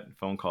after that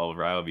phone call with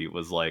Ryobeat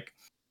was like,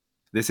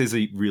 this is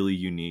a really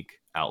unique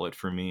outlet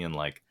for me, and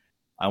like,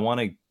 I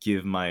want to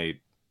give my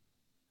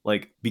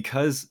like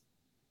because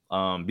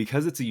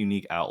it's a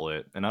unique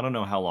outlet, and I don't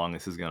know how long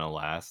this is gonna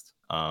last.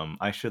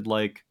 I should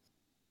like,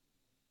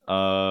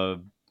 uh,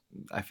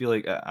 I feel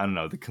like I don't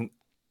know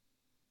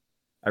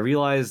I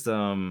realized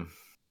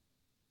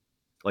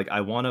like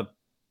I want to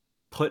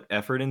put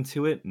effort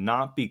into it,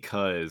 not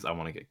because I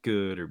want to get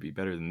good or be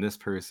better than this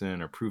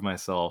person or prove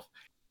myself,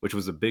 which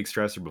was a big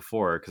stressor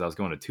before because I was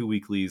going to 2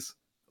 weeklies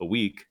a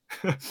week.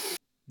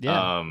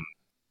 Yeah. um,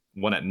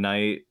 one at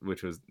night,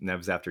 which was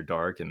Nevs after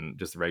dark, and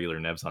just regular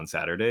Nevs on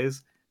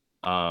Saturdays.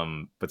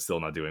 But still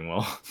not doing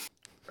well,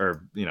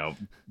 or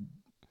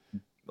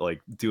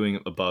like doing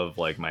above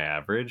like my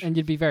average. And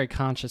you'd be very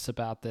conscious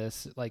about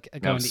this, like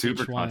And I going was to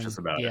super each conscious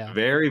one. about it, Yeah.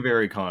 very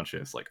very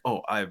conscious. Like,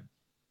 oh, yeah,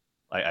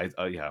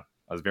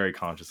 I was very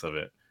conscious of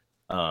it.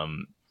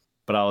 Um,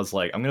 but I was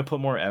like, I'm gonna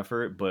put more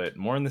effort, but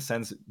more in the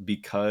sense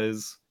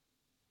because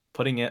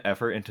putting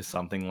effort into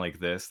something like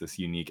this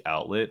unique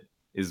outlet,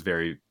 is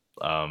very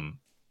um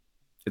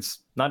it's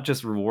not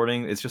just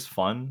rewarding, it's just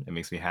fun. It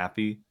makes me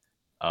happy.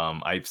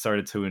 I've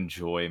started to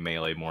enjoy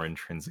Melee more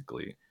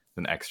intrinsically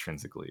than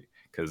extrinsically,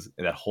 because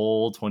that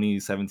whole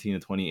 2017 to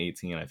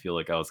 2018, I feel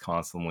like I was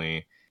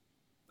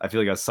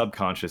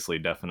subconsciously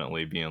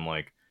definitely being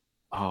like,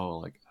 oh,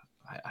 like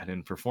I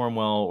didn't perform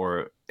well,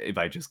 or if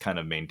I just kind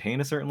of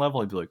maintain a certain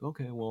level, I'd be like,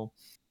 okay, well,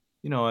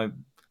 you know,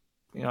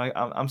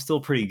 I'm still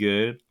pretty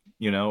good,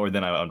 or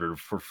then I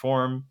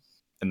underperform,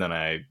 and then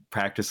I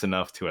practice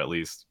enough to at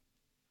least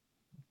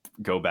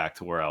go back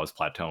to where I was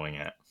plateauing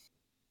at.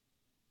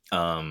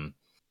 Um,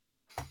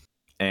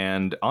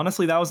 and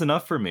honestly, that was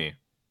enough for me.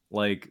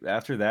 Like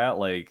after that,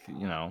 like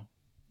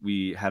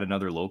we had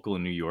another local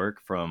in New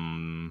York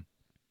from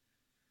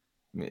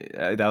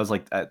that was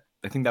like I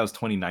think that was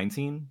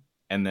 2019,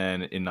 and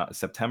then in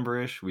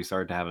September-ish we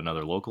started to have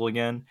another local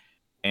again,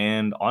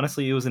 and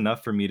honestly it was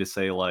enough for me to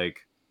say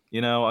like,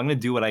 I'm gonna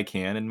do what I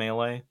can in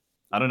Melee.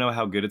 I don't know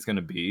how good it's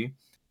gonna be,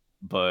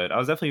 but I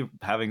was definitely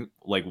having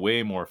like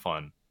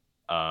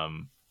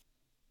um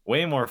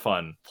way more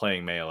fun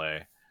playing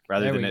Melee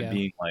rather There than we it go.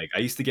 being like I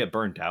used to get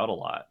burnt out a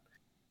lot.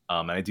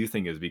 And I do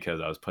think it was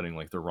because I was putting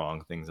like the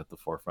wrong things at the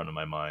forefront of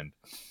my mind.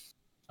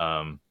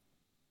 Um,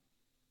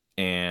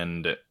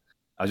 and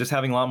I was just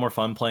having a lot more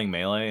fun playing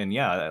Melee, and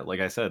yeah, like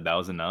I said, that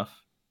was enough.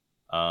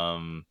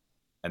 Um,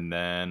 and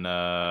then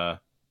that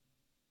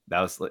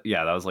was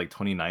like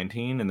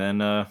 2019, and then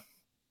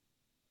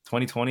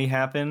 2020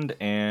 happened,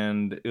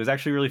 and it was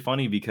actually really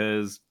funny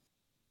because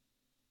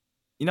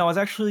I was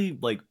actually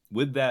like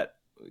with that,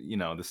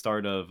 the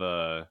start of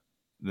the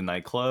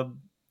nightclub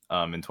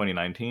in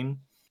 2019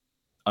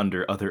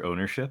 under other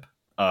ownership.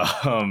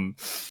 Um,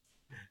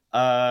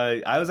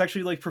 I was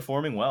actually like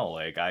performing well.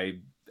 Like I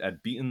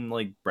had beaten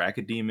like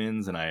bracket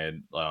demons, and I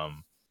had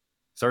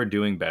started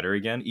doing better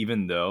again.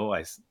 Even though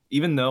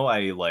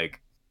I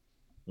like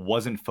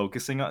wasn't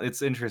focusing on.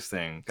 It's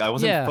interesting. I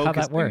wasn't Yeah, how that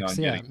focusing works.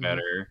 on Yeah. getting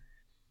better,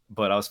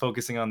 but I was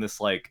focusing on this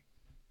like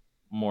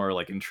more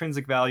like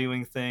intrinsic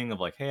valuing thing of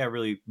like, hey, I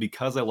really,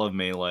 because I love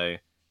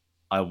Melee,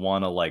 I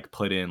want to like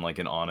put in like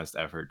an honest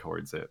effort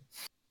towards it.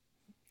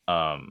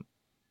 Um,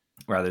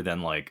 Rather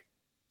than like,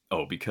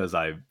 oh, because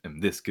I am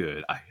this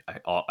good,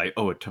 I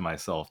owe it to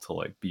myself to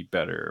like be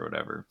better or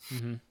whatever.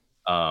 Hmm.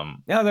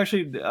 Yeah,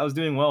 I was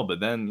doing well, but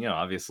then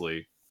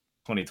obviously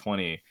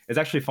 2020. It's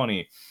actually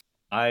funny.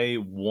 I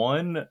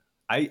won.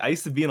 I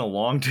used to be in a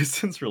long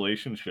distance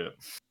relationship,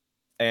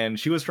 and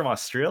she was from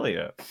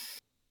Australia,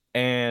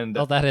 and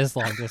Oh, that is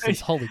long distance.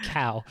 Holy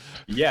cow.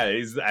 yeah,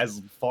 it's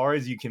as far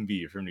as you can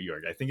be from New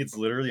York. I think it's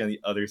literally on the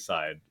other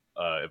side.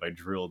 If I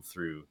drilled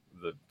through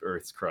the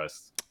Earth's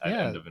crust, I'd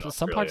end Yeah, up in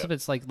some parts Australia. of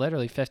it's like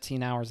literally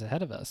 15 hours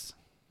ahead of us.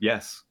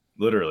 Yes,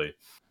 literally.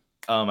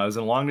 I was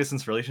in a long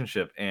distance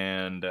relationship,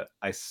 and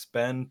I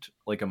spent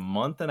like a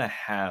month and a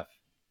half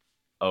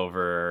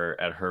over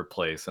at her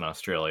place in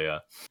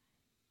Australia.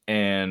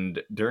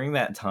 And during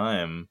that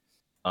time,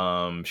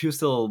 she was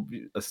still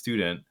a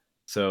student,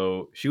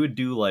 so she would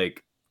do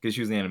like, because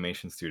she was an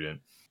animation student,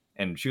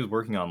 and she was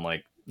working on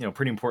like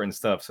pretty important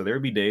stuff. So there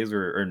would be days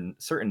or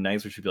certain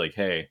nights where she'd be like,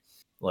 "Hey,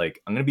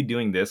 like I'm gonna be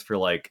doing this for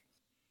like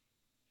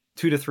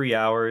 2 to 3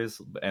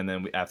 hours, and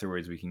then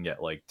afterwards we can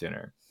get like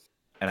dinner."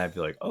 And I'd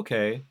be like,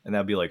 okay. And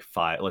that'd be like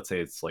five. Let's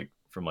say it's like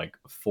from like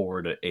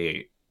 4 to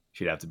 8.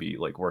 She'd have to be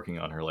like working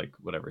on her like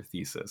whatever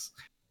thesis.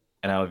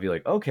 And I would be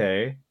like,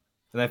 okay.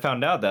 And I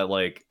found out that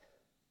like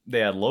they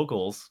had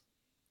locals,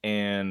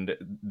 and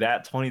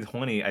that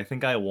 2020, I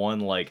think I won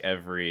like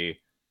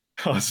every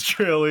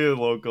Australian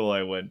local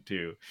I went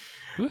to.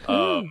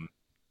 Woohoo! Um,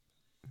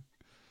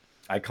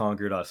 I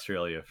conquered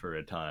Australia for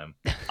a time.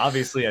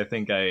 Obviously, I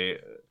think I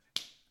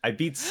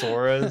beat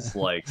Sora's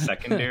like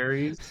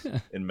secondaries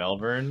in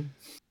Melbourne,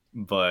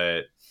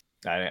 but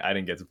I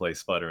didn't get to play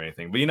Spud or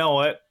anything. But you know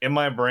what? In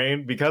my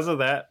brain, because of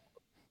that,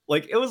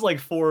 like it was like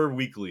 4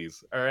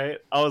 weeklies. All right,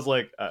 I was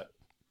like,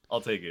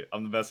 I'll take it.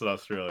 I'm the best in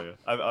Australia.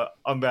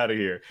 I'm out of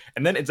here.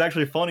 And then it's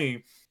actually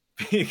funny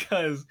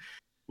because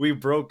we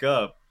broke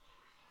up.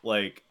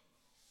 Like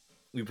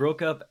we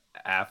broke up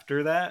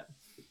after that,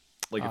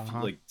 like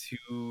Uh-huh. like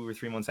 2 or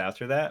 3 months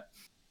after that,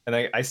 and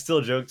I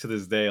still joke to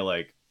this day,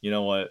 like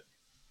what,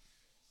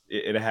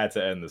 it had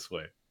to end this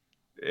way.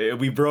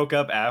 We broke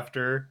up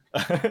after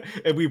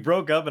if we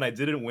broke up and I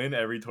didn't win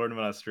every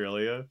tournament in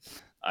Australia,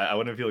 I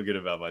wouldn't feel good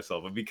about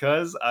myself. But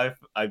because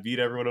I beat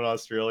everyone in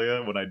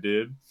Australia when I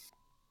did,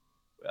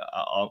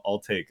 I'll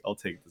take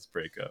this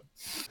breakup.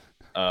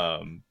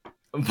 Um,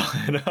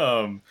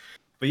 but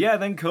but yeah,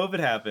 then COVID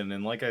happened,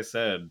 and like I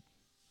said,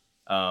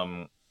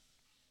 um,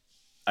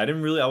 I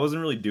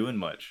wasn't really doing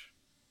much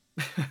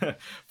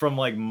from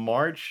like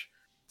March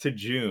to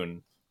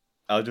June.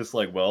 I was just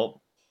like,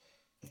 well,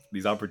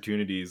 these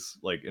opportunities,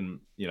 like in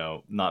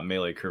not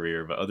Melee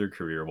career but other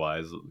career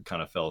wise,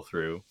 kind of fell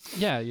through.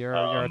 Yeah, your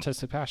um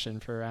artistic passion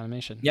for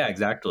animation. yeah,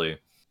 exactly.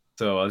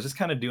 So I was just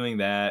kind of doing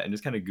that and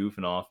just kind of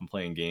goofing off and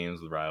playing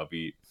games with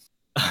Ryobeat.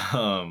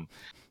 um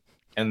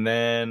and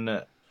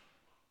then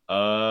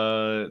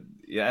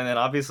yeah, and then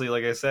obviously,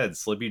 like I said,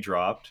 Slippy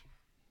dropped,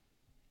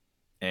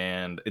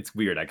 and it's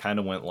weird, I kind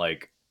of went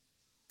like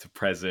to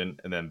present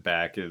and then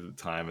back at the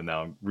time, and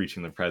now I'm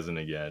reaching the present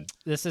again.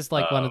 This is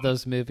like one of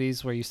those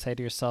movies where you say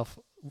to yourself,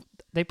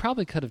 they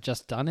probably could have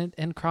just done it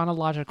in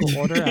chronological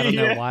order. I don't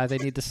know Yeah. why they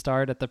need to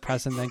start at the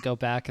present, then go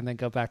back, and then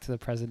go back to the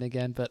present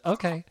again. But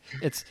okay,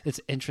 it's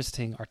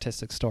interesting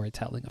artistic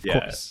storytelling, of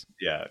course.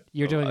 Yeah.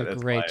 You're doing a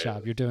That's great why.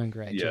 job. You're doing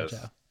great, Yes.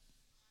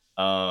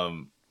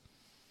 JoJo.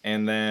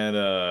 And then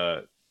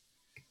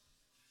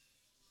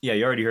yeah,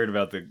 you already heard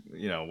about the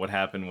what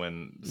happened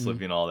when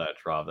Slippy and all that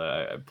dropped.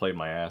 I played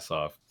my ass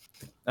off,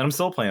 and I'm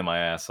still playing my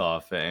ass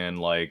off. And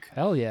like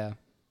Hell yeah.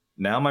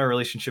 now, my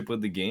relationship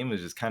with the game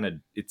is just kind of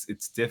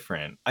it's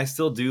different. I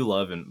still do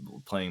love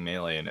and playing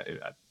Melee, and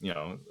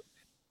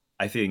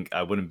I think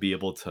I wouldn't be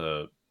able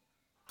to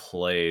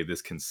play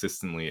this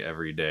consistently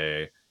every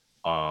day,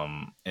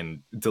 and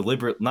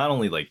deliberate, not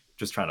only like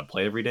just trying to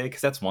play every day,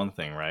 because that's one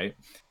thing, right?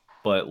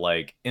 But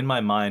like in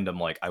my mind, I'm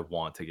like, I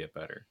want to get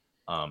better.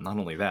 Not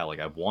only that, like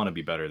I want to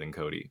be better than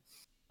Cody,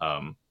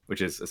 which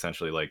is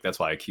essentially like that's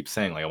why I keep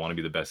saying like I want to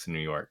be the best in New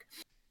York.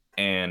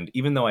 And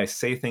even though I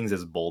say things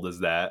as bold as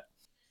that,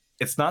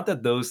 it's not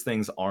that those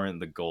things aren't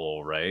the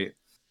goal, right?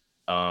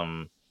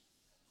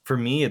 For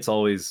me, it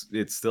still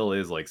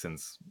is like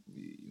since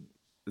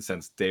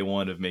day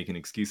one of making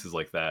excuses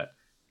like that.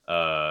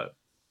 Uh,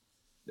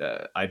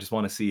 I just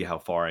want to see how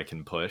far I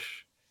can push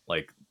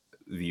like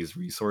these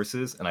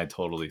resources, and I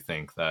totally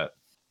think that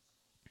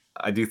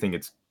I do think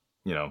it's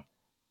you know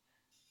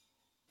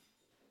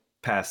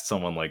past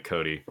someone like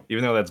Cody,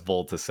 even though that's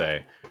bold to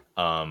say.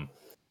 And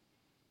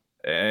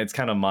it's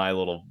kind of my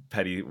little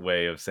petty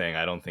way of saying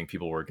I don't think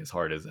people work as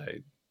hard as I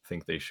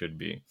think they should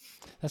be.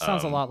 That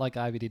sounds a Um, lot like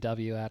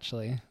IBDW,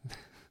 actually.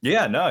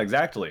 yeah, no,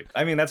 exactly.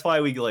 I mean, that's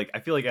why we like. I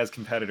feel like as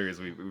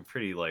competitors, we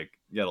pretty like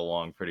get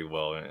along pretty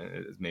well,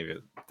 maybe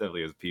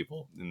definitely as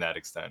people in that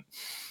extent.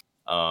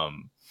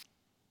 Um,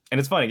 and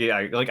it's funny, yeah.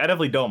 I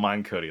definitely don't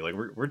mind Cody. Like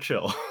we're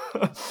chill.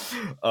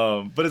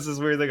 But it's this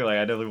weird thing. Like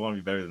I definitely want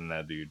to be better than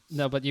that dude.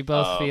 No, but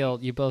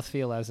Um, you both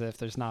feel as if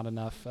there's not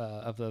enough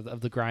of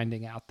the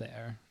grinding out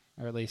there,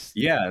 or at least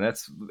Yeah,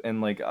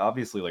 and like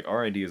obviously like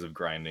our ideas of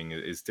grinding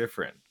is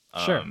different.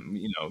 sure.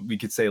 We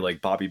could say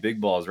like Bobby Big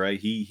Balls, right?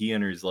 He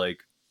enters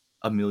like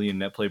a million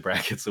net play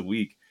brackets a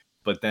week,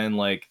 but then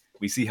like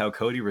we see how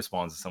Cody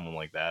responds to someone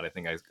like that. I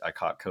think I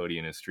caught Cody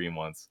in his stream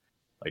once,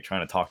 like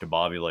trying to talk to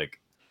Bobby, like,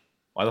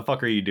 why the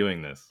fuck are you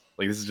doing this?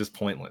 Like this is just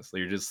pointless. Like,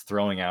 you're just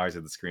throwing hours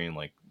at the screen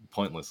like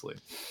pointlessly.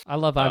 I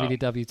love Um,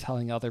 IBDW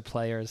telling other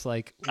players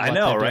like I what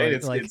they're know, right? doing,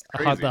 It's like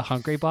crazy. the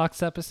Hungry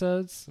Box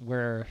episodes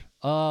where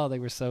they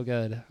were so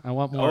good. I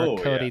want more Oh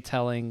yeah, Cody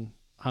telling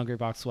Hungry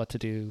Box what to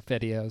do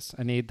videos.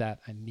 I need that.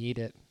 I need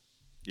it.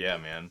 yeah,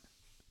 man.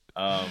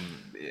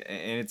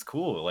 And it's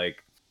cool.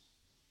 Like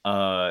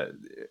uh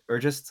or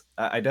just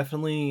I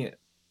definitely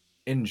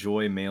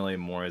enjoy Melee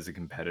more as a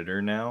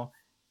competitor now,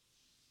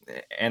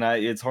 and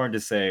it's hard to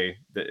say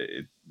that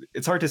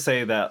it's hard to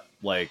say that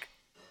like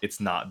it's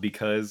not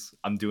because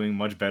I'm doing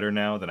much better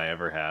now than I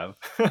ever have.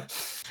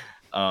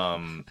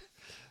 um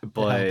It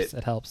but helps.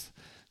 It helps.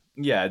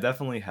 yeah, it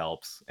definitely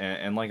helps,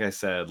 and like I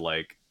said,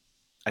 like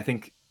I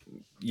think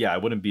yeah, I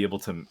wouldn't be able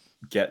to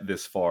get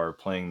this far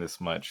playing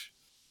this much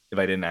if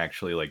I didn't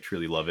actually like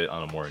truly love it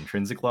on a more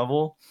intrinsic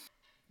level.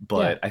 Yeah,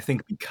 But I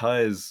think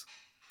because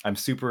I'm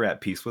super at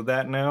peace with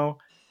that now,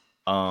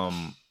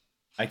 um,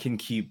 I can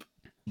keep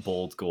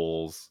bold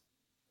goals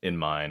in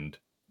mind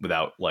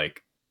without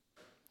like,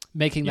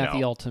 making you that know,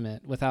 the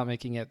ultimate without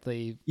making it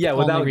the yeah,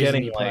 only without reason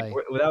getting you like,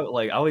 play. without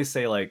like, I always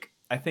say like,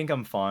 I think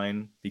I'm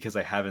fine because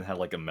I haven't had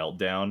like a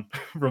meltdown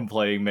from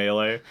playing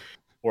Melee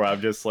where I'm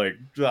just like,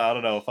 I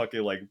don't know,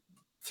 fucking like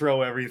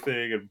throw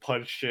everything and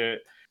punch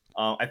shit.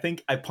 I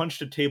think I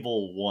punched a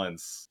table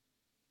once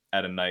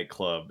at a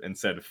nightclub and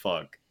said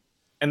fuck.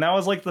 And that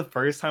was like the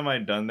first time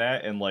I'd done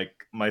that in like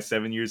my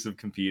 7 years of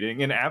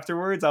competing. And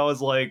afterwards, I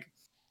was like,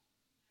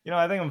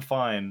 I think I'm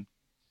fine.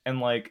 And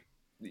like,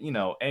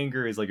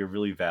 anger is like a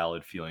really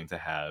valid feeling to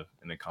have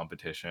in a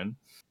competition.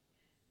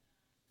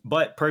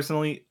 But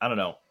personally, I don't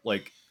know.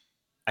 Like,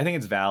 I think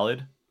it's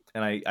valid,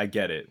 and I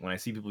get it. When I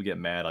see people get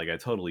mad, like I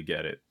totally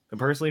get it. But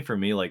personally, for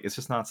me, like it's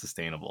just not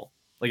sustainable.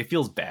 Like it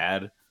feels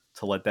bad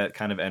to let that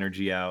kind of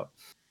energy out.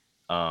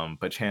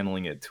 But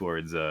channeling it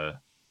towards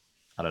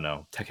I don't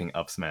know, teching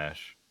up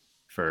smash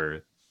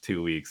for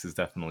 2 weeks is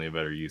definitely a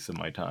better use of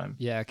my time.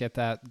 Yeah, get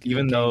that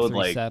Even game though three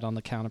like, set on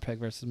the counter pick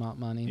versus Mont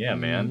Money. yeah,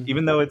 man.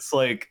 Even though it's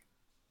like,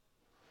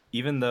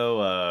 even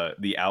though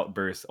the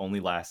outburst only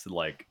lasted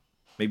like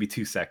maybe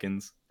 2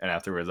 seconds, and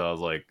afterwards I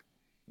was like,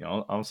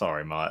 I'm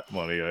sorry, money.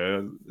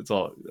 It's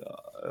all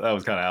that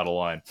was kind of out of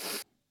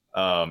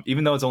line.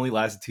 Even though it's only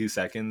lasted 2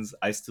 seconds,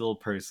 I still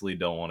personally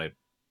don't want to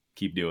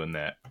keep doing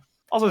that.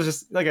 Also, it's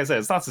just like I said,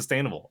 it's not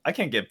sustainable. I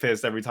can't get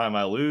pissed every time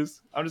I lose.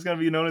 I'm just gonna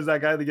be known as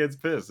that guy that gets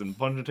pissed and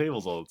punching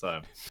tables all the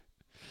time.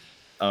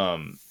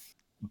 Um,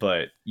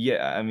 but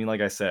yeah, I mean,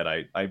 like I said,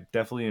 I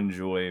definitely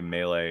enjoy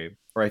Melee,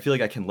 or I feel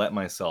like I can let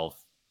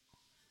myself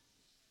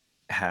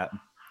have.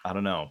 I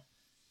don't know.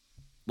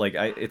 Like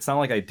it's not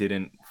like I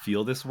didn't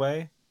feel this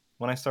way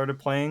when I started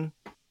playing.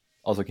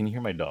 Also, can you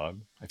hear my dog?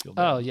 I feel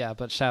Oh bad. yeah,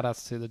 but shout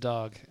outs to the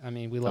dog. I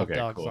mean, we love Okay,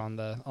 dogs cool. on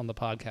the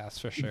podcast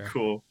for sure.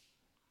 Cool.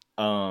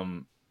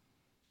 Um,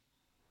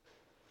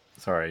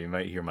 Sorry, you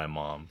might hear my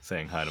mom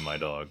saying hi to my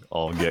dog.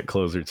 I'll get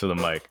closer to the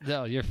mic,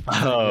 No, you're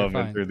fine. You're and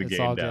fine. turn the It's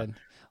game all down. good.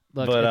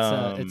 Look,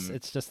 But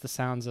it's just the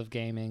sounds of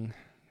gaming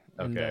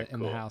okay, in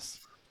the cool. house.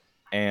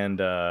 And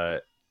yeah,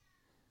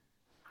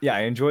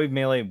 I enjoy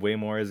Melee way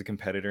more as a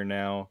competitor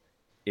now.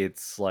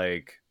 It's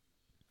like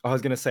I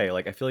was gonna say,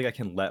 like I feel like I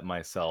can let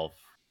myself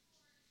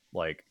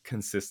like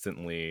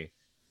consistently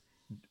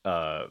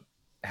uh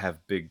have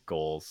big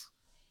goals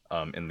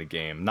in the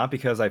game. Not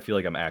because I feel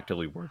like I'm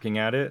actively working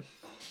at it,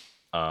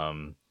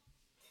 um,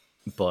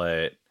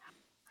 but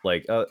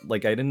like I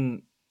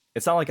didn't.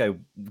 It's not like I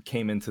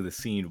came into the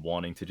scene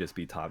wanting to just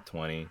be top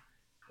 20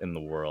 in the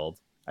world.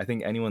 I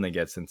think anyone that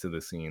gets into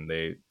the scene,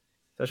 they,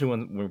 especially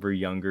when we're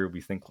younger,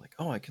 we think like,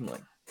 oh, I can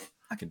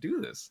do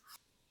this.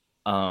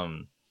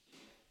 Um,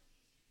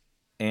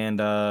 and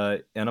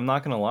I'm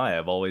not gonna lie,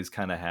 I've always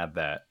kind of had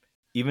that.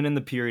 Even in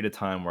the period of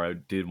time where I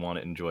did want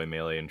to enjoy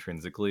Melee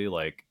intrinsically,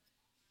 like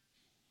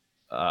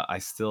I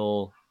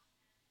still,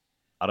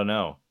 I don't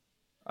know.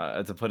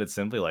 To put it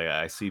simply, like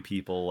I see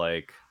people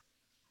like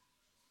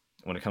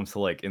when it comes to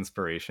like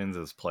inspirations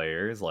as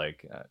players,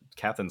 like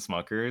Captain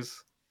Smuckers,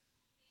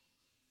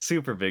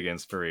 super big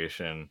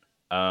inspiration.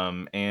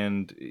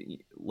 And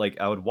like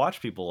I would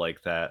watch people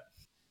like that.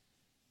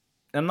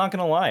 I'm not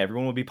gonna lie,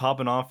 everyone would be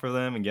popping off for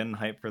them and getting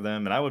hyped for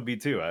them, and I would be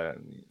too.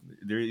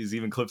 There's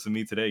even clips of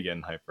me today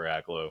getting hyped for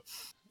Aklo.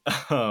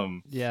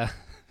 Um, Yeah,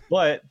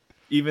 but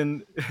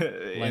even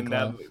in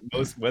that Lanklo.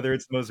 most, whether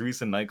it's the most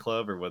recent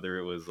nightclub or whether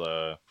it was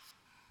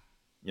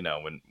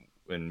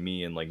when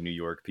me and like New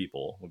York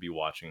people would be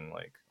watching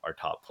like our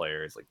top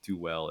players like do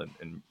well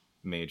in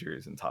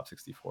majors and top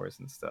 64s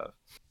and stuff,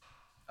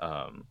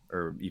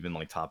 or even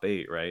like top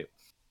 8, right?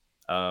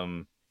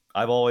 um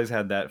I've always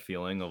had that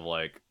feeling of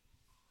like,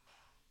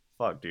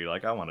 fuck dude,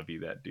 like I want to be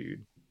that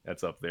dude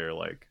that's up there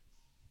like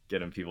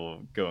getting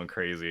people going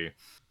crazy.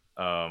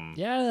 um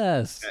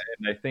Yes.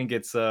 and I think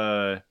it's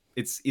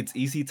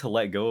easy to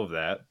let go of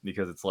that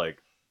because it's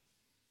like,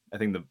 I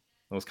think the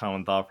most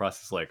common thought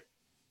process is like,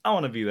 I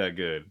want to be that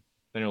good.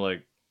 Then you're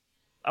like,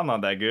 I'm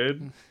not that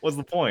good. What's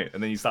the point?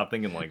 And then you stop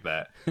thinking like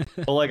that.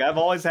 But like I've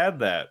always had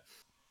that.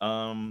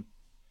 Um,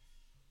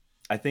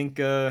 I think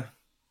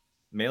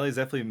Melee's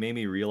definitely made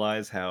me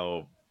realize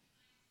how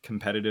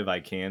competitive I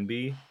can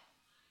be.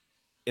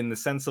 In the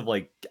sense of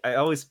like, I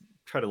always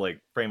try to like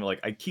frame it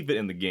like I keep it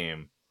in the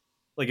game.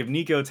 Like if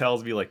Nico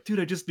tells me like, dude,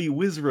 I just beat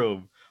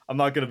Wizrobe, I'm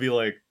not gonna be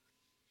like,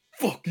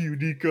 fuck you,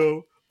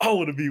 Nico. I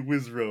want to be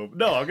Wizrobe.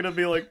 No, I'm gonna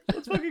be like,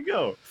 let's fucking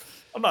go.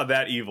 I'm not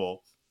that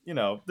evil.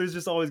 There's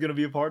just always gonna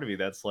be a part of me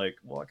that's like,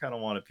 well, I kind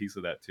of want a piece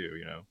of that too.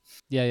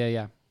 Yeah, yeah,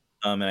 yeah.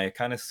 And I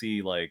kind of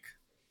see like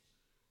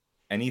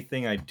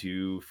anything I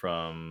do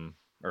from,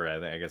 or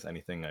I guess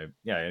anything I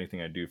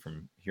do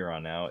from here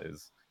on out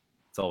is,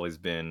 it's always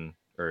been,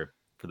 or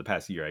for the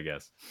past year, I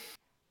guess,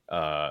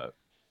 uh,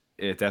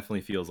 it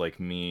definitely feels like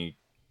me,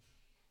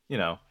 you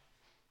know,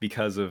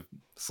 because of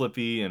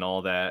Slippy and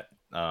all that.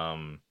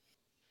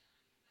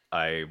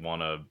 I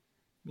want to,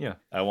 yeah,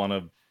 I want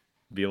to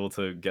be able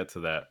to get to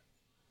that.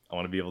 I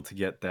want to be able to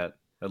get that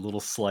little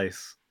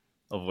slice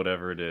of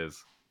whatever it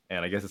is.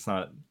 And I guess it's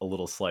not a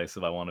little slice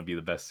if I want to be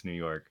the best in New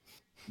York,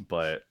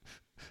 but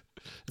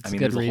I It's a mean,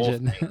 good there's a whole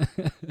region.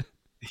 thing.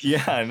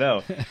 Yeah, I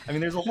know. I mean,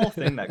 there's a whole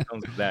thing that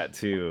comes with that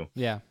too.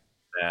 Yeah.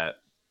 That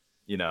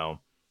you know,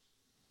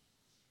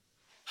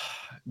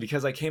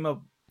 because I came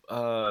up,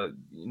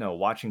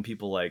 watching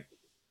people like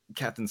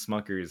Captain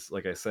Smuckers,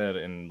 like I said,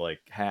 and like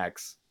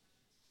Hacks,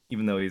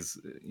 even though he's,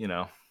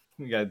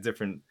 we got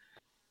different,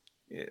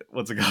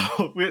 what's it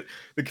called?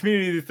 The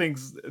community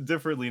thinks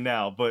differently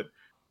now, but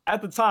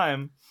at the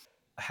time,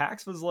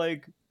 Hacks was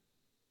like,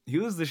 he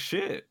was the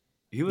shit.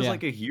 He was Yeah.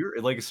 like a hero,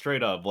 like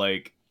straight up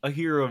like a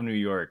hero of New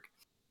York.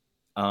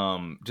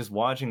 Just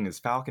watching his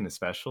Falcon,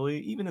 especially,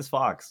 even his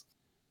Fox,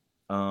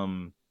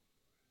 um,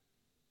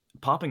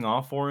 popping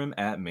off for him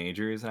at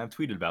majors, and I've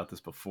tweeted about this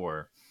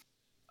before.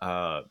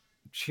 Uh,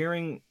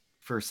 Cheering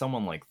for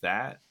someone like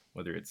that,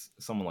 whether it's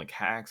someone like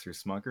Hacks or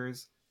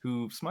Smuckers,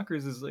 who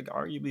Smuckers is like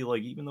arguably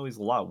like, even though he's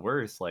a lot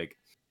worse, like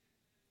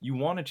you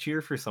want to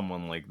cheer for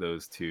someone like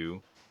those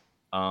two,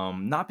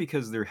 not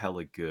because they're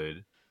hella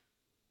good,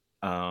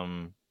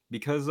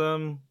 because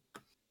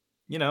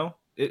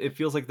it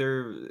feels like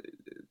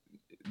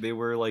they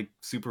were like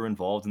super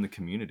involved in the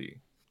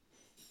community.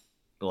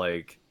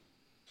 Like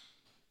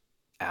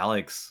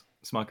Alex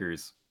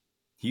Smuckers,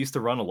 he used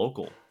to run a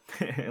local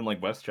in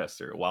like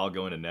Westchester while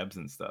going to Nebs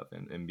and stuff,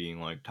 and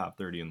being like top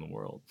 30 in the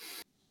world.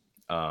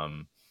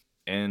 Um,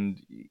 and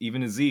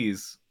even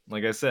Aziz,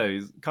 like I said,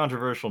 he's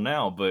controversial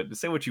now, but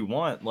say what you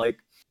want, like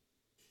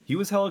he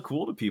was hella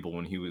cool to people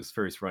when he was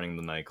first running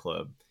the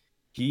nightclub.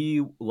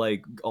 He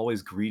like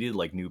always greeted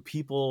like new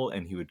people,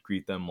 and he would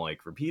greet them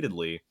like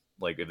repeatedly.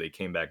 Like if they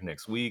came back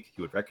next week,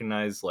 he would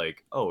recognize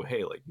like, oh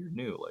hey, like you're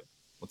new, like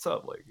what's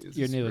up? Like is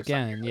You're this your new first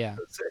time again. here? Like, Yeah.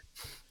 that's sick.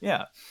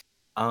 Yeah.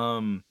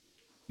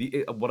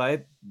 What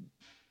I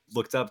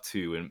looked up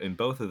to in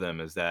both of them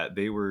is that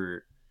they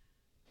were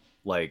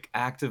like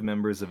active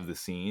members of the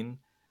scene,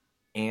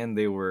 and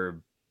they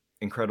were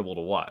incredible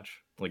to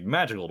watch, like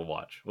magical to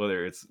watch.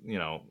 Whether it's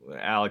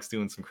Alex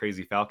doing some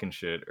crazy Falcon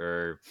shit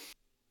or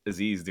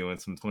Aziz doing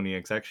some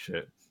 20xx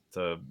shit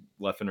to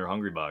left in her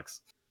hungry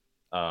box.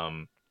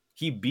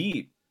 He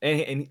beat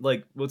and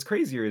like what's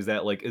crazier is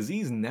that like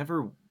Aziz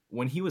never,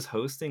 when he was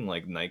hosting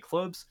like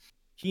nightclubs,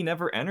 he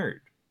never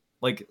entered.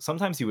 Like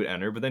sometimes he would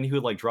enter, but then he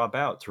would like drop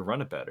out to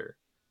run it better.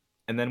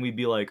 And then we'd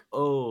be like,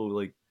 oh,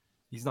 like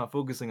he's not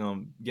focusing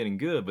on getting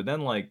good. But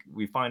then like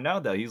we find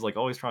out that he's like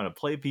always trying to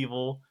play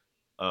people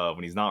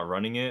when he's not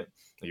running it.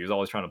 Like, he was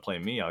always trying to play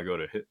me. I'll go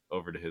to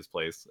over to his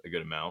place a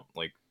good amount,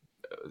 like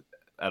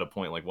at a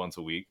point like once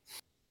a week.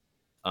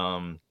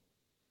 And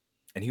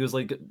he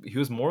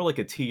was more like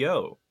a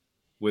TO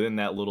within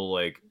that little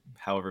like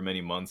however many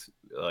months,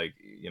 like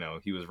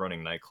he was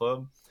running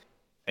nightclub,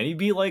 and he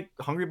beat like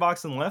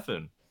Hungrybox and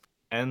Leffen,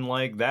 and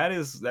like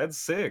that's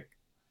sick.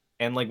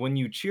 And like when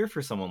you cheer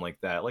for someone like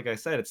that, like I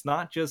said, it's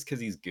not just because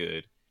he's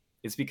good,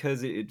 it's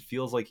because it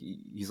feels like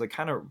he's like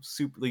kind of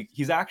super, like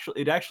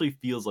it actually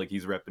feels like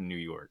he's repping New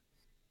York,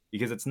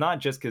 because it's not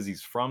just because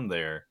he's from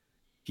there.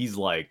 He's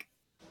like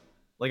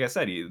I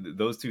said,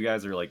 those two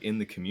guys are like in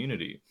the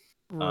community.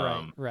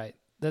 Right.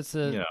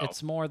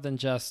 It's more than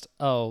just,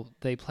 oh,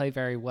 they play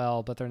very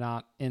well, but they're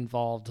not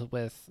involved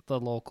with the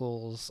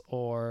locals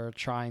or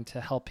trying to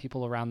help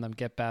people around them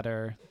get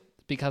better.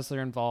 Because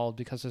they're involved,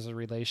 because there's a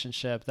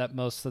relationship that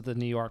most of the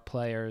New York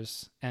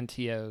players,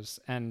 NTOs,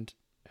 and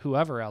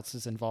whoever else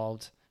is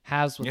involved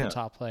has with the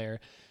top player.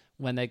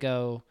 When they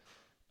go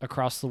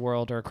across the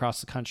world or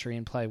across the country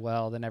and play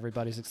well, then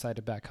everybody's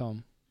excited back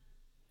home.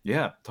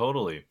 Yeah,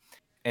 totally.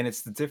 And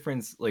it's the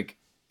difference, like,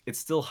 it's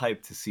still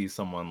hype to see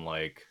someone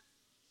like,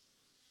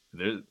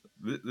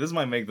 this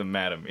might make them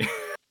mad at me.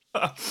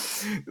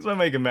 This might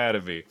make them mad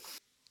at me.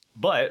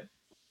 But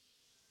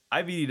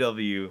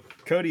IBDW,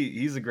 Cody,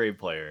 he's a great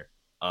player.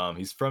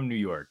 He's from New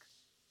York.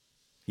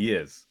 He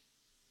is.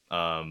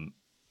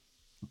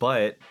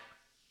 But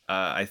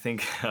I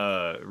think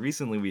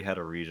recently we had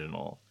a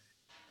regional.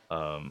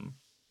 Or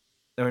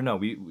no,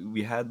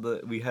 we had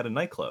a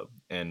nightclub,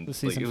 and the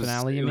season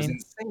finale. It was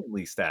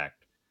insanely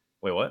stacked.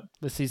 Wait, what?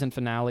 The season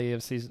finale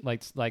of season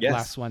like yes.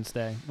 Last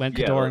Wednesday when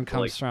Kadoran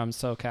comes from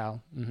SoCal.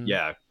 Mm-hmm.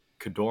 Yeah,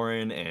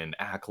 Kadoran and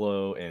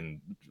Aklo,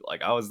 and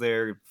like I was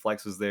there.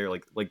 Flex was there.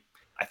 Like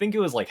I think it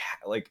was like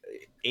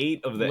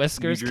 8 of the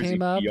Whiskers New Jersey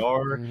came up. PR.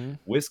 Mm-hmm.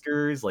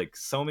 Whiskers, like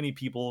so many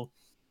people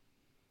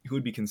who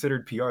would be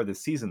considered PR this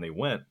season, they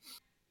went,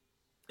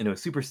 and it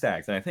was super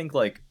stacked. And I think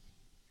like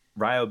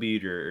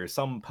Ryobeat or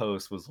some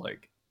post was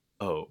like,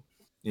 oh,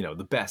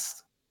 the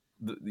best,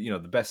 the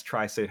best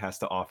Tri-State has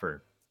to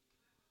offer.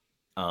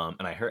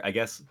 And I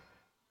guess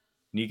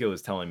Nico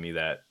was telling me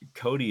that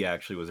Cody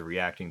actually was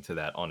reacting to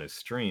that on his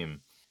stream,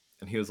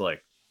 and he was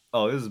like,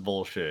 oh, this is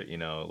bullshit,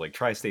 like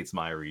Tri-State's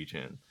my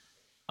region.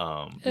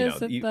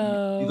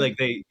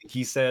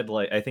 He said,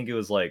 like, I think it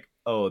was like,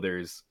 oh,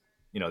 there's,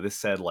 this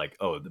said like,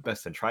 oh, the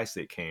best in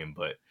Tri-State came,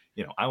 but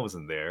I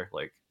wasn't there,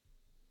 like,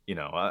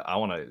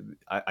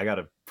 I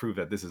gotta prove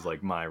that this is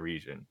like my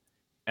region.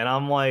 And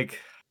I'm like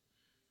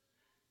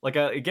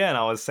again,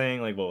 I was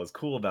saying like what was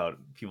cool about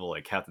people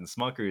like Captain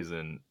Smuckers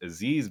and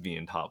Aziz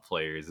being top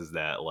players is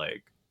that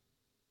like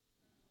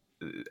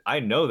I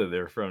know that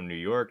they're from New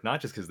York,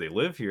 not just because they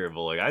live here,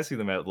 but like I see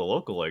them at the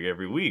local like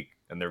every week,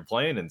 and they're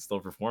playing and still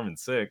performing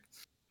sick.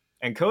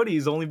 And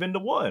Cody's only been to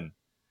one,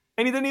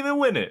 and he didn't even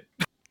win it.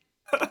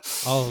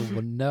 Oh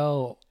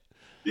no!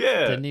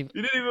 Yeah, he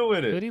didn't even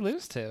win it. Who did he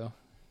lose to?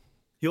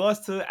 He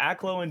lost to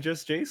Aklo and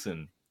Just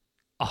Jason.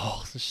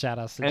 Oh, shout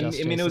out to and Just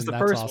Jason. It was the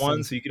That's first awesome.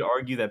 one, so you could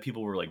argue that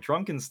people were like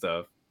drunk and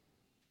stuff.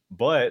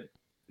 But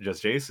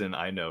Just Jason,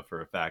 I know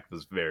for a fact,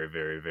 was very,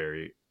 very,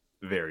 very,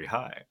 very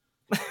high.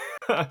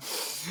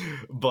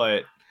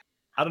 But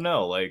I don't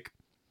know, like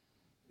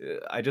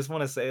I just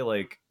want to say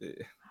like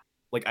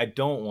I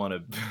don't want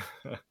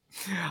to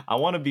I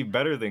want to be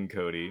better than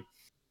Cody,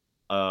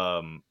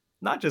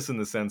 not just in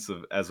the sense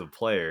of as a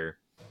player,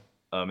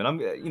 and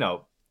I'm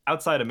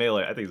outside of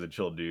Melee, I think he's a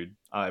chill dude.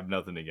 I have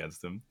nothing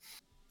against him,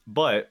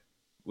 but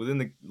within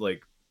the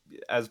like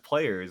as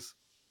players,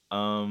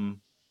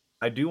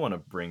 I do want to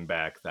bring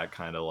back that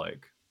kind of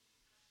like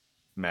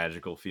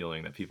magical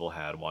feeling that people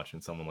had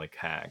watching someone like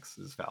Hax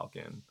as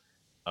Falcon,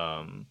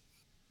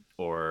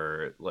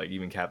 or like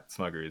even Captain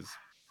Smuggers.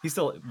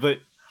 But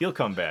he'll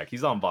come back.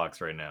 He's on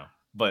box right now.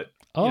 But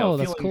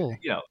that's cool.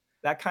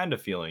 That kind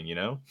of feeling,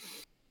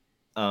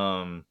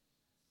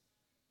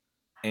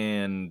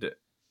 and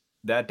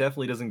that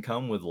definitely doesn't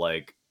come with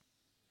like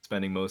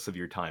spending most of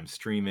your time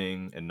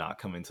streaming and not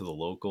coming to the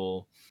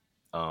local,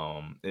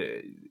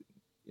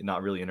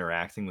 not really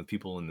interacting with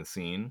people in the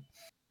scene.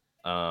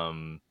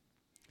 Or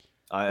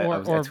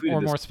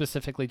more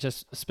specifically,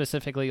 just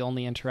specifically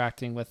only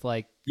interacting with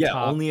like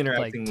only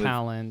interacting with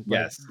talent,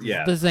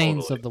 the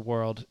Zanes of the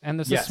world. And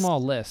there's a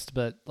small list,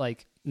 but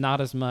like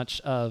not as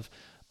much of,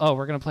 oh,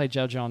 we're gonna play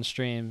JoJo on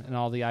stream, and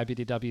all the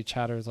IBDW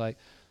chatters like,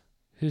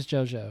 who's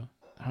JoJo?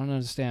 I don't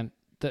understand.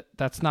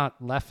 that's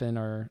not Leffen,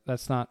 or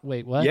that's not,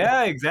 wait, what?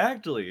 Yeah,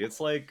 exactly. It's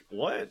like,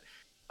 what?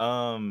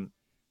 Um,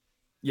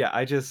 yeah,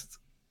 I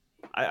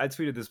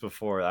tweeted this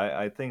before.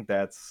 I think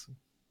that's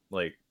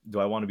like, do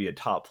I want to be a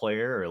top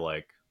player or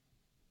like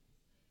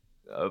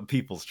a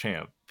people's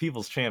champ?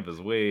 People's champ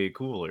is way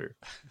cooler.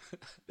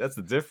 That's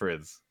the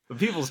difference. The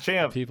people's The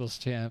champ, people's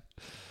champ.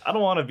 I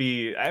don't want to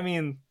be. I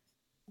mean,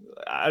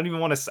 I don't even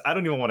want to. I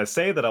don't even want to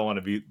say that I want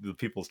to be the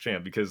people's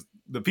champ because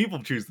the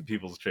people choose the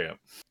people's champ.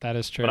 That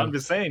is But I'm true.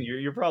 just saying,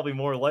 you're probably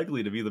more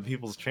likely to be the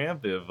people's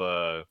champ if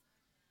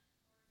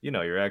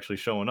you're actually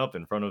showing up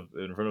in front of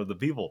the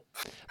people.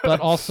 But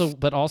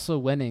also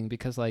winning,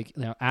 because like,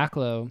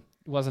 Aklo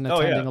wasn't Oh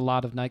yeah, attending a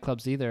lot of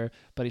nightclubs either,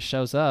 but he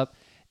shows up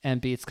and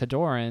beats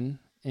Kadoran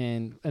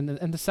in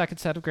the second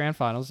set of grand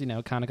finals.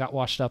 Kind of got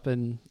washed up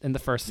in the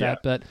first yeah,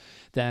 set, but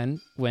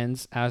then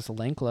wins as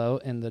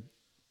Linklo in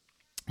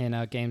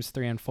games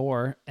 3 and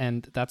 4,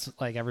 and that's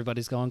like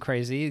everybody's going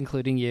crazy,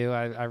 including you.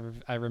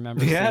 I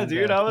remember yeah, seeing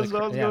dude. I was the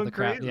going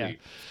crowd. Yeah, crazy.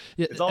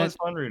 yeah, It's and always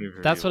fun rooting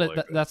for people like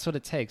that. that's what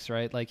it takes,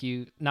 right? Like,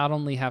 you not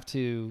only have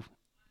to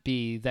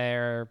be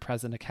there,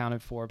 present,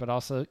 accounted for, but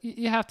also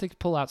you have to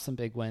pull out some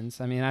big wins.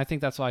 I mean, I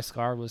think that's why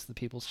Scar was the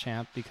people's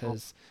champ, Oh,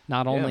 because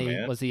not yeah, only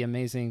man. was he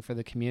amazing for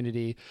the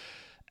community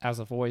as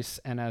a voice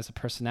and as a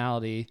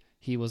personality,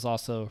 he was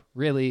also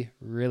really,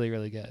 really,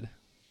 really good.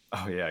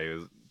 Oh yeah, he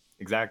was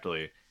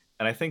exactly.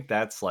 And I think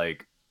that's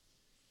like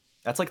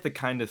the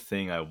kind of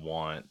thing I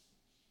want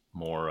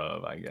more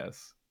of, I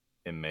guess,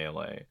 in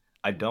Melee.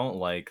 I don't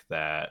like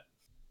that.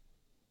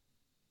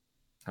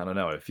 I don't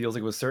know. It feels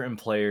like with certain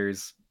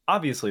players,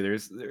 obviously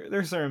there's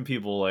certain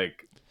people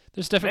like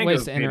There's different ways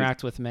Mango's to paid his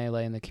interact with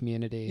Melee in the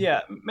community.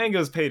 yeah,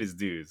 Mango's paid his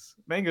dues.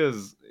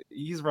 Mango's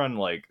he's run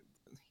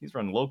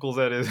locals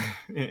at his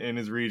in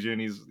his region.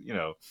 He's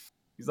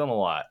done a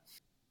lot.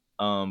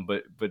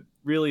 But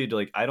really,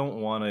 like, I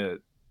don't want to.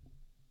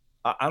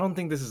 I don't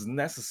think this is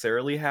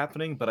necessarily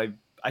happening, but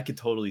I could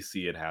totally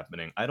see it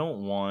happening. I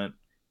don't want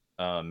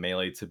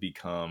Melee to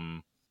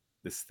become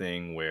this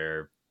thing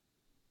where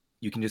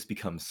you can just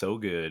become so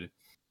good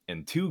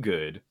and too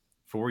good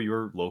for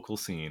your local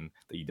scene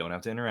that you don't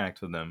have to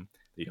interact with them,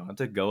 that you don't have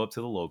to go up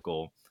to the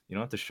local, you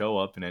don't have to show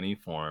up in any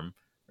form,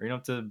 or you don't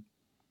have to,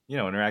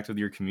 interact with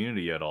your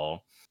community at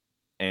all.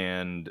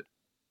 And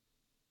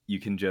you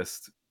can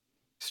just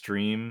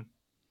stream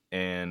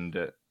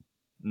and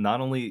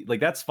not only like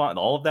that's fine,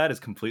 all of that is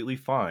completely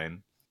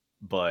fine.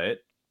 But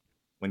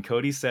when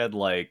Cody said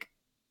like,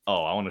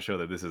 "Oh, I want to show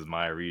that this is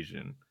my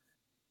region,"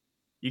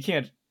 you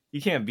can't you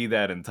can't be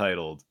that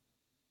entitled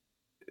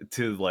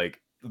to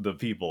like the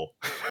people.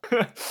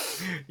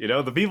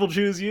 The people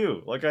choose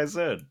you, like I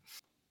said.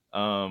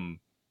 Um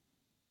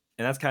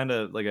and that's kind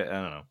of like, I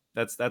don't know.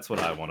 That's what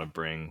I want to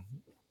bring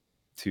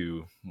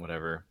to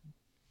whatever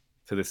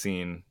to the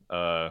scene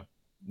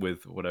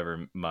with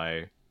whatever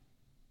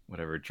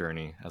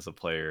journey as a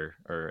player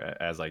or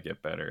as I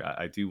get better.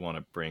 I do want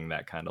to bring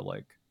that kind of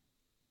like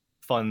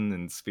fun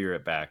and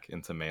spirit back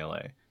into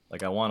Melee.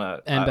 Like And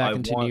I back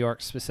into New want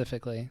York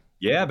specifically.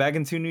 yeah, back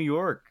into New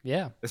York,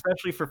 Yeah.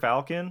 especially for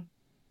Falcon.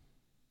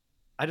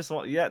 I just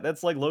want, yeah,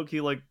 that's like low key,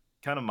 like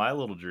kind of my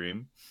little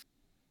dream.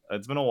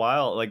 It's been a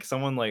while. Like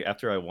someone like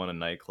after I won a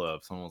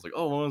nightclub, someone was like,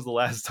 "Oh, when was the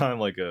last time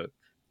like a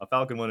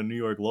Falcon won a New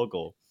York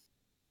local?"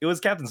 It was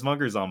Captain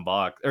Smuggler's on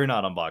box or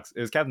not on box.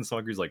 It was Captain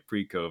Smuggler's like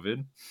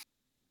pre-COVID.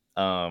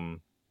 Um,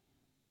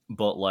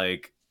 but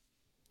like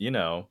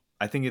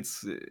I think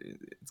it's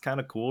kind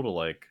of cool to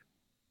like.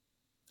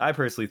 I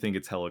personally think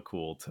it's hella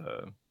cool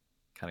to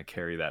kind of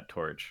carry that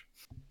torch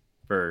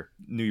for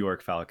New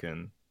York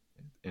Falcon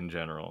in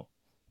general,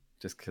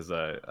 just because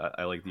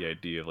I like the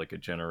idea of like a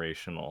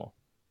generational,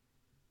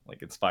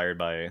 like inspired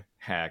by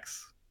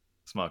hacks,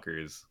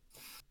 Smuckers,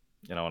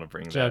 and I want to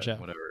bring that JoJo.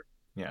 whatever.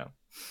 Yeah,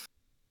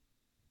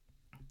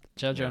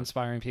 JoJo yeah.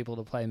 inspiring people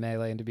to play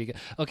Melee and to be good.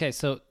 Okay,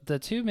 so the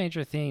two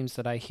major themes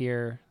that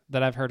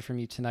I've heard from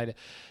you tonight,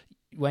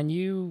 when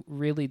you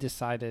really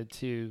decided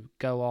to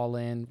go all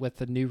in with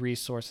the new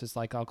resources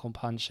like Uncle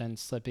Punch and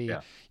Slippy,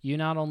 Yeah. you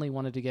not only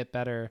wanted to get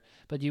better,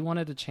 but you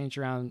wanted to change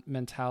around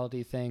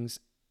mentality things,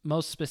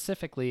 most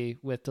specifically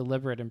with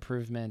deliberate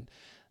improvement.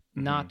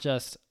 Hmm. Not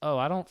just, oh,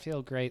 I don't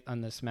feel great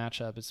on this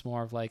matchup. It's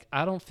more of like,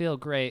 I don't feel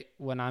great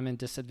when I'm in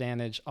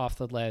disadvantage off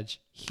the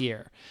ledge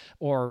here,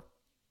 or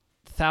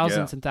Yeah.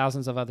 thousands and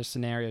thousands of other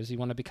scenarios. You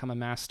want to become a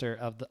master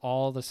of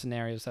all the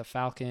scenarios that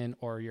Falcon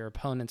or your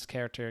opponent's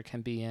character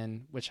can be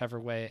in, whichever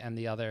way and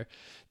the other,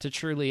 to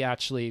truly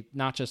actually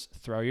not just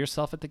throw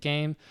yourself at the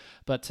game,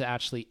 but to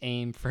actually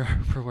aim for,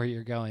 for where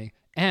you're going.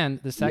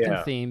 And the second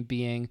Yeah. theme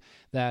being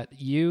that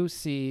you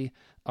see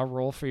a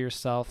role for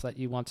yourself that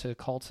you want to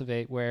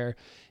cultivate where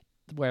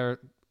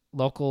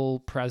local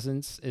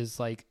presence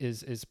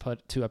is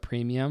put to a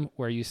premium,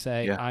 where you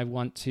say, Yeah. I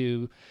want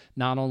to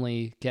not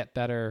only get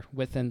better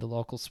within the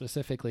local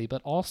specifically,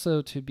 but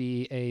also to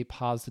be a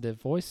positive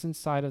voice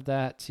inside of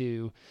that,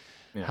 to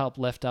Yeah. help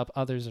lift up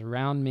others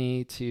around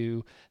me,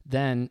 to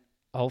then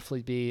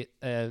hopefully be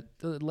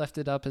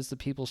lifted up as the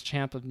people's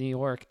champ of New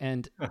York.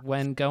 And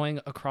when going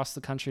across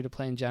the country to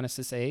play in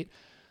Genesis 8,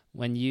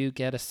 when you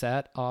get a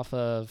set off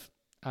of,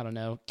 I don't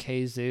know,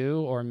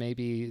 Kzoo or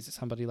maybe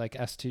somebody like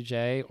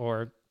S2J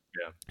or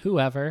Yeah.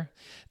 whoever,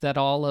 that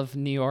all of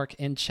New York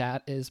in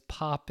chat is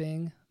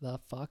popping the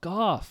fuck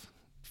off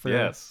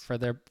Yes. for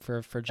And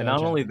not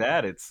JoJo. only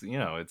that, it's, you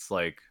know, it's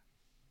like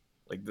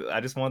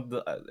I just want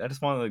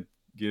to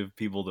give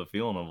people the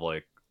feeling of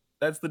like,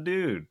 that's the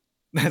dude.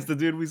 That's the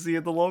dude we see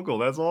at the local.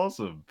 That's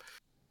awesome.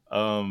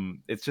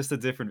 It's just a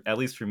different, at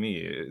least for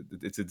me,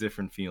 it's a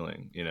different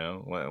feeling, you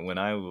know. When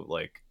I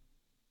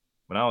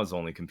was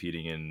only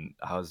competing in,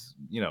 I was,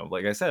 you know,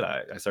 like I said,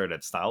 I started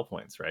at Style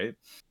Points, right?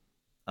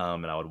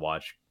 And I would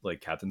watch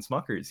like Captain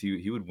Smuckers.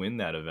 He would win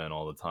that event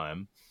all the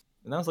time,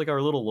 and that was like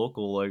our little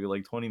local, like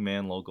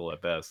 20-man local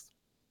at best.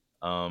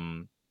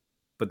 Um,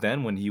 but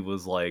then when he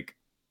was like,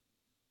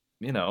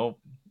 you know,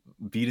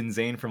 beating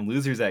Zane from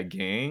Losers at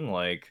Gang,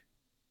 like,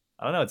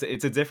 I don't know,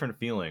 it's a different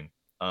feeling.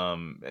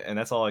 And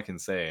that's all I can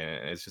say.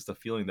 And it's just a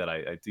feeling that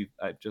I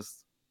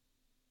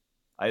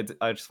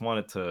just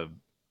wanted to,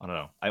 I don't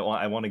know,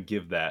 I want to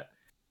give that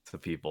to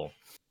people.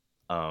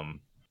 Um,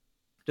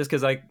 just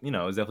because you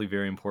know, it was definitely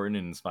very important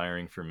and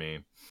inspiring for me.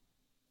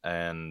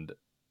 And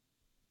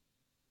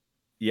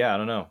yeah, I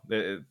don't know.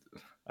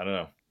 I don't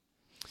know.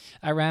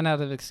 I ran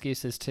out of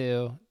excuses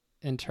too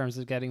in terms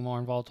of getting more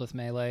involved with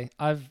Melee.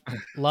 I've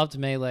loved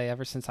Melee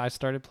ever since I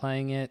started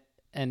playing it,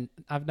 and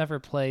I've never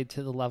played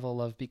to the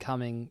level of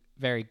becoming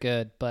very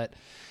good, but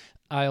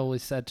I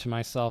always said to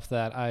myself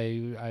that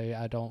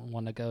I don't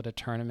want to go to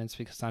tournaments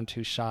because I'm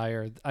too shy,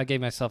 or I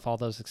gave myself all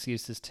those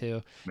excuses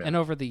too. Yeah. And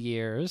over the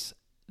years,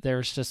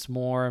 there's just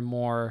more and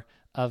more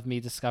of me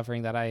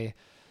discovering that I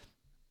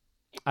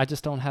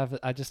just don't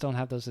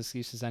have those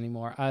excuses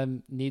anymore. I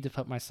need to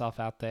put myself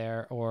out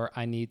there, or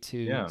I need to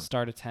Yeah.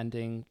 start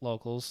attending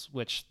locals,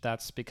 which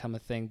that's become a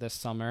thing this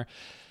summer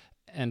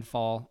and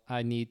fall.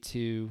 I need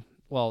to,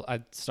 well,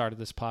 I started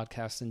this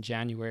podcast in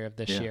January of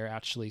this Yeah. year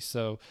actually.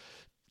 So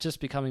just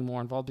becoming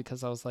more involved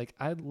because I was like,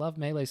 I love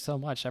Melee so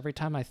much. Every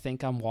time I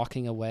think I'm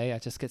walking away, I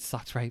just get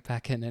sucked right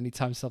back in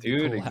anytime something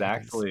Dude, cool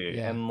happens. exactly.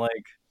 Yeah.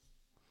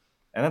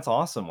 And that's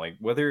awesome. Like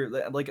whether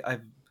like I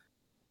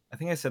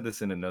think I said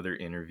this in another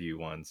interview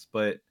once,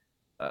 but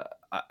uh,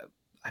 I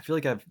I feel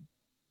like I've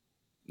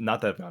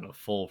not that I've gotten a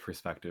full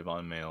perspective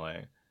on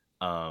Melee.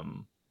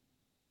 Um,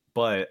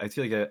 but I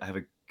feel like I have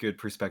a good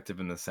perspective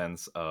in the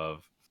sense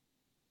of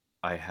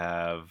I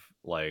have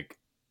like,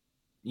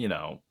 you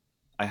know,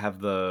 I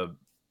have the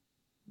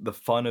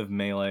fun of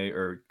Melee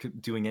or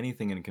doing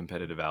anything in a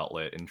competitive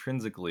outlet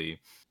intrinsically,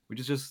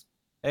 which is just,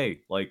 hey,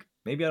 like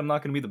maybe I'm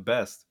not going to be the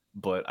best,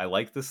 but I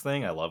like this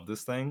thing, I love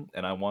this thing,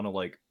 and I want to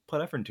like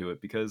put effort into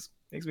it because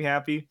it makes me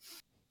happy.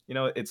 You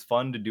know, it's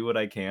fun to do what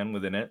I can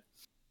within it.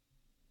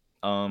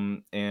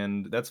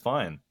 And that's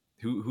fine.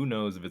 Who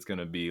knows if it's going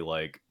to be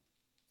like,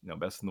 you know,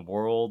 best in the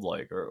world,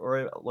 like,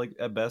 or like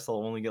at best I'll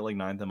only get like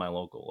ninth in my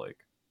local. Like,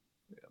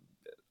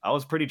 I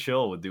was pretty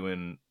chill with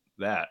doing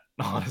that,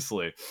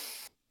 honestly.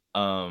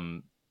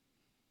 Um,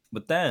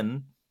 but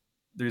then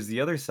there's the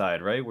other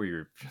side, right? Where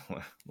you're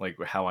like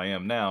how I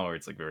am now, where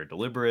it's like very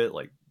deliberate,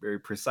 like very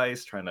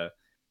precise, trying to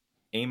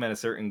aim at a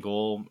certain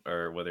goal,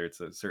 or whether it's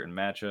a certain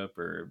matchup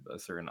or a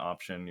certain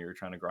option you're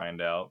trying to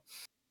grind out.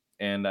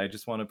 And I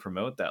just want to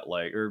promote that,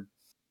 like, or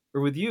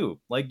with you,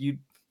 like you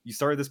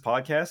started this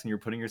podcast and you're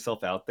putting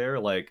yourself out there,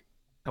 like,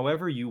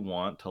 however you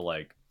want to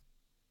like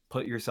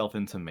put yourself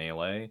into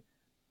Melee.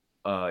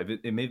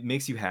 If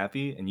makes you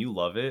happy and you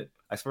love it,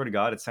 I swear to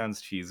God, it sounds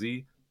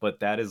cheesy,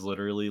 but that is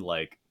literally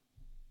like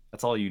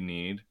that's all you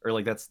need, or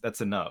like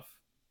that's enough,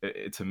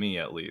 to me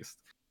at least.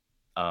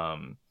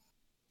 um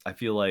I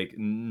feel like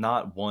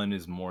not one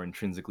is more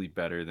intrinsically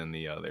better than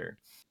the other.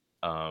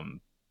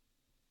 um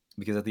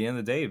because at the end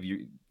of the day, if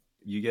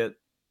you get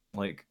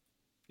like,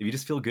 if you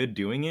just feel good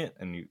doing it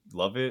and you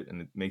love it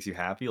and it makes you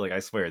happy, like I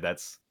swear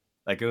that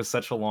goes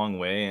such a long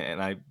way.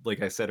 And I,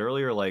 like I said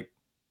earlier, like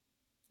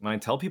when I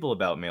tell people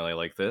about Melee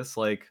like this,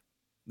 like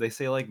they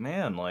say like,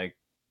 man, like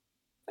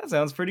that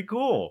sounds pretty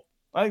cool.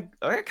 I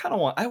kind of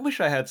want. I wish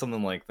I had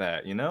something like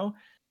that, you know.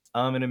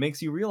 And it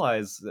makes you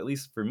realize, at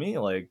least for me,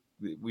 like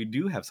we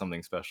do have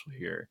something special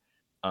here.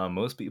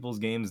 Most people's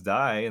games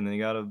die, and they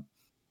gotta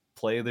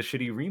play the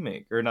shitty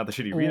remake, or not the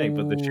shitty remake,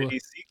 but the Ooh, shitty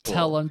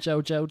tell sequel. him,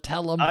 JoJo,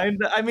 tell him.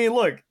 I mean,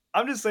 look,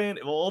 I'm just saying,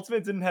 if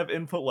Ultimate didn't have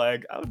input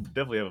lag, I would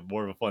definitely have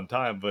more of a fun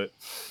time. But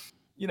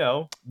you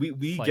know, we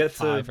It's like get to.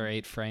 5 or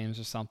 8 frames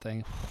or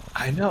something.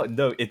 I know.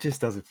 No, it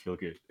just doesn't feel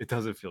good. It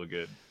doesn't feel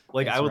good.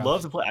 Like I It's would love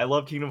rough. to play. I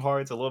love Kingdom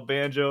Hearts. I love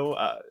Banjo.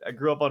 I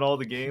grew up on all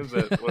the games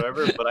that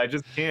whatever, but I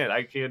just can't.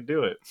 I can't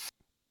do it.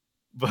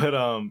 But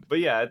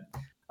yeah,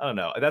 I don't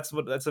know. That's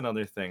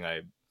another thing.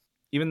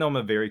 Even though I'm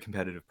a very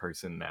competitive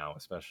person now,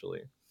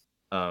 especially,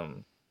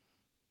 um,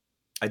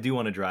 I do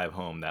want to drive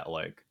home that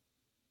like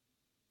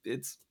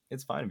it's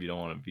fine if you don't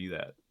want to be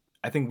that.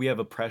 I think we have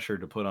a pressure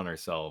to put on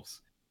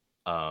ourselves.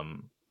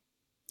 Um,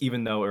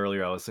 even though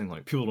earlier I was saying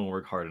like people don't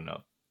work hard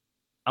enough.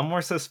 I'm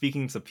more so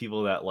speaking to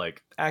people that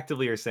like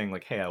actively are saying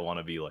like, "Hey, I want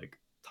to be like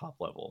top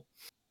level."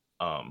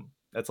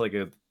 That's like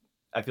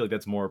I feel like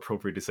that's more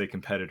appropriate to say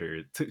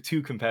competitor,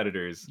 two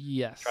competitors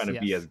Yes, trying to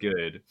be as yes.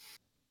 good,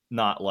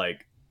 not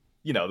like,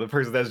 the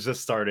person that's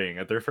just starting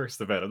at their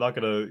first event. I'm not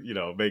gonna,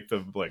 make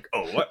them like,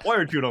 oh, why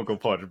aren't you an Uncle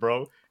Punch,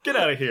 bro? Get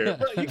out of here.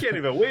 Bro, you can't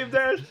even wave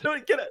dash. No,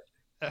 get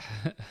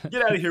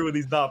out of here with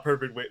these not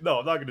perfect wave. No,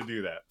 I'm not gonna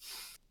do that.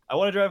 I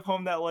want to drive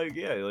home that like,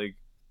 yeah, like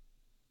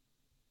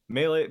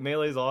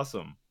melee is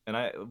awesome, and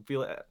I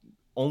feel like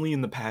only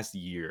in the past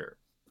year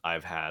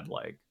I've had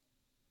like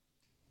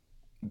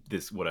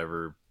this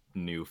whatever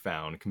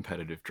newfound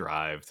competitive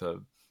drive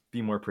to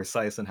be more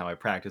precise in how I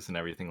practice and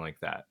everything like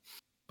that.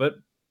 But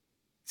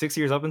 6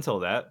 years up until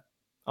that,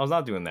 I was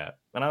not doing that,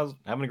 and I was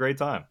having a great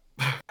time.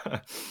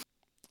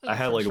 I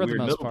had like a For the weird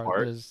most middle part,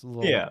 part. there's a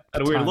little Yeah, I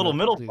had a weird time little of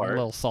middle being a part,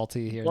 little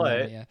salty here and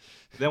there. but Yeah.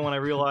 then when I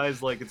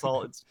realized like it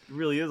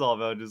really is all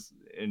about just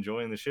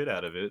enjoying the shit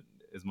out of it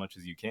as much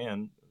as you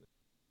can.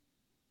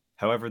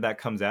 However that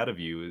comes out of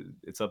you,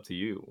 it's up to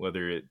you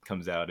whether it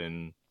comes out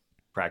in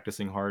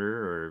practicing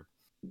harder or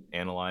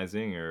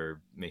analyzing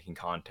or making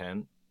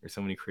content. There's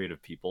so many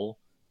creative people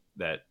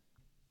that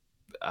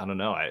I don't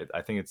know.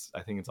 I think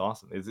it's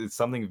awesome. It's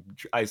something.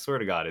 I swear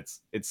to God,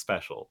 it's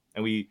special,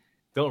 and we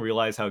don't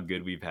realize how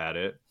good we've had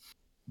it.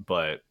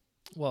 But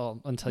Well,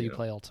 until you you know,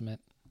 play Ultimate.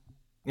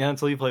 yeah,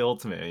 until you play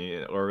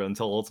Ultimate, or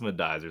until Ultimate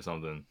dies or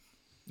something.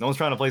 No one's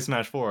trying to play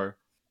Smash 4.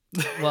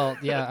 Well,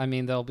 yeah, I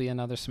mean there'll be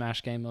another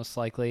Smash game most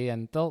likely,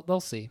 and they'll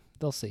see.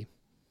 They'll see.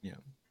 Yeah,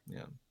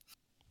 yeah,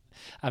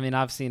 I mean,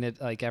 I've seen it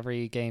like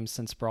every game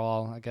since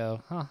Brawl. I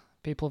go, huh,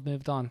 people have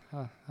moved on.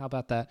 Huh, how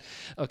about that?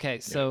 Okay, yeah.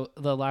 so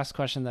the last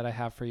question that I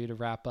have for you to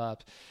wrap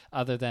up,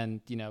 other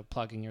than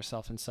plugging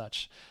yourself and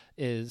such,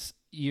 is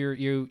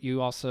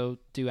you also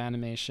do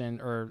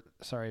animation or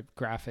sorry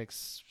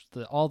graphics,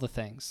 all the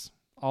things,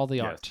 all the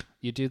Yes. art.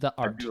 You do the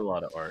I art. do a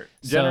lot of art.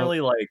 So,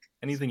 Generally, like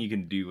anything you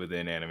can do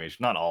within animation.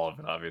 Not all of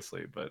it,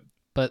 obviously, but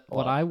but a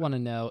what lot I of it. want to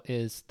know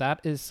is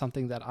that is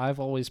something that I've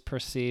always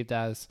perceived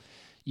as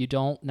you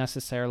don't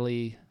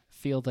necessarily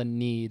feel the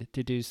need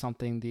to do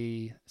something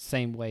the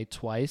same way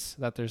twice,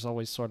 that there's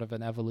always sort of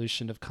an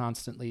evolution of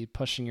constantly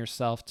pushing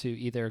yourself to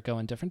either go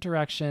in different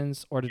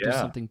directions or to do Yeah,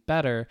 something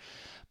better.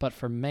 But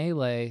for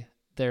Melee,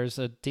 there's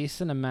a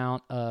decent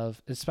amount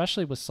of,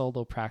 especially with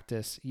solo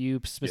practice, you yeah.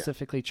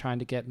 specifically trying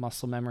to get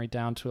muscle memory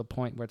down to a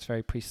point where it's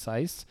very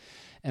precise.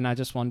 And I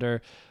just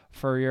wonder,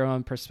 for your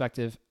own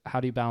perspective, how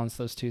do you balance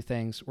those two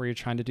things where you're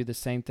trying to do the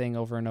same thing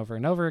over and over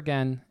and over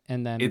again,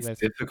 and then It's with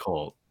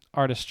difficult.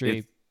 artistry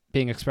It's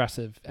being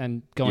expressive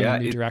and going in yeah.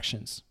 new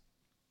directions?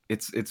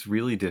 It's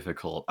really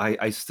difficult.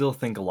 I still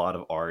think a lot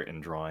of art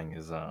and drawing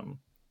is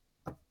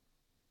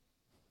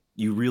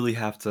you really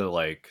have to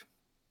like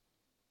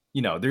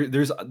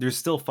there's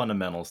still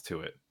fundamentals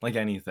to it like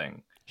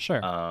anything.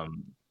 Sure.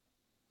 Um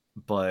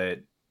but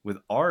with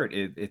art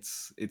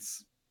it's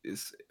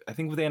I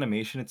think with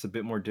animation it's a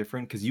bit more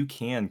different because you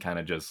can kind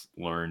of just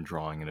learn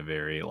drawing in a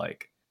very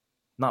like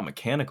not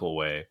mechanical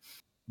way,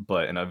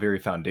 but in a very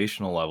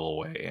foundational level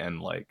way,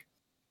 and like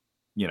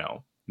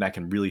that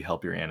can really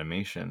help your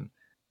animation.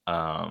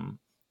 um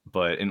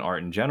but in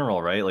art in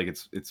general, right, like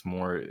it's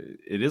more,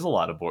 it is a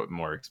lot of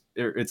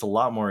it's a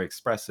lot more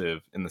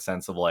expressive in the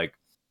sense of like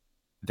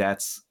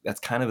that's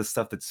kind of the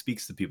stuff that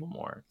speaks to people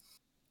more.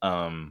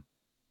 um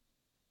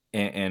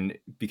and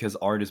because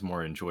art is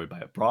more enjoyed by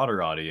a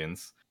broader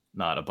audience,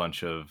 not a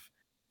bunch of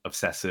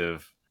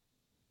obsessive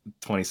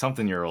 20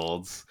 something year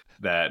olds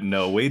that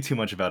know way too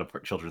much about a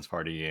children's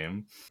party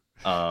game.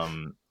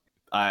 um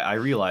I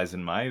realize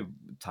in my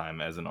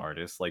time as an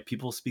artist, like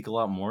people speak a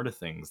lot more to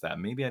things that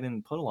maybe I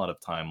didn't put a lot of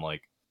time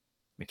like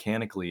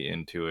mechanically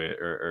into it,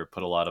 or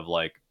put a lot of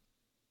like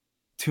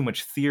too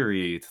much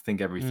theory to think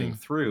everything Mm,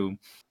 through.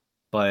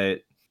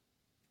 But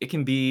it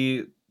can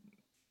be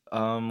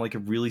like a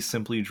really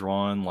simply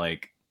drawn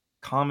like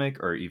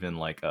comic, or even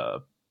like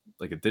a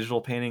digital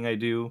painting I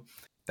do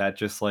that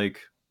just like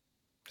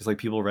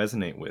people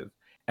resonate with.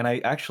 And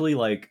I actually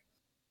like,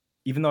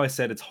 even though I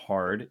said it's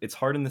hard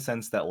in the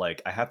sense that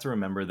like I have to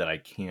remember that I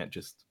can't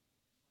just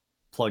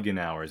plug in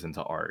hours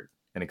into art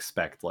and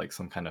expect like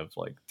some kind of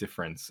like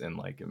difference and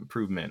like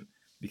improvement,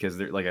 because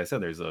there, like I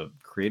said, there's a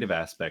creative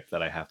aspect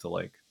that I have to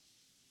like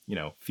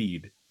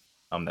feed,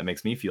 that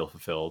makes me feel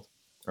fulfilled,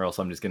 or else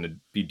I'm just going to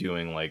be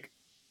doing like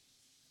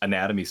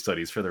anatomy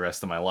studies for the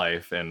rest of my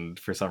life, and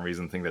for some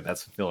reason think that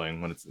that's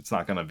fulfilling when it's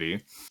not going to be.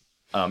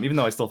 Even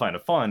though I still find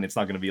it fun, it's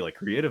not going to be like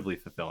creatively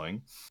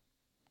fulfilling.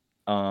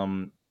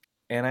 um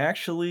and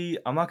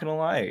I'm not going to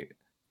lie,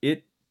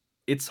 it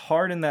it's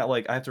hard in that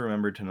like I have to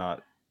remember to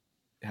not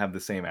have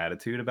the same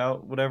attitude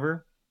about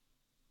whatever.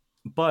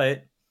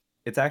 But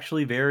it's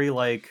actually very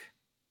like,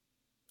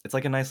 it's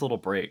like a nice little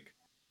break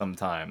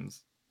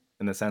sometimes,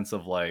 in the sense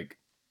of like,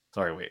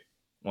 sorry, wait,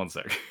 one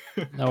sec.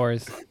 no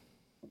worries.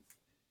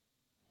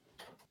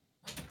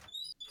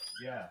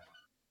 Yeah.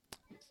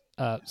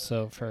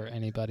 So for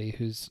anybody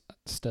who's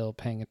still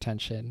paying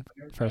attention,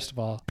 first of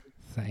all,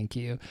 thank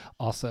you.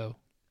 Also,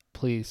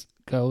 please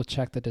go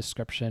check the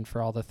description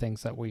for all the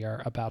things that we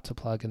are about to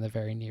plug in the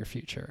very near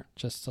future.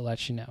 Just to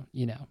let you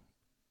know,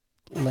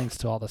 links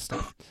to all this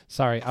stuff.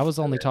 Sorry, I was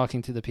only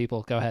talking to the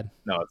people. Go ahead.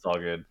 No, it's all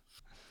good.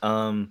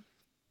 Um,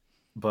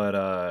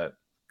 but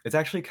it's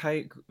actually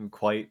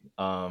quite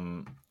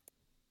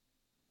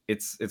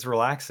it's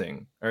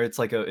relaxing, or it's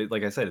like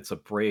like I said, it's a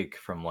break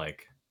from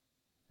like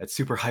it's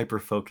super hyper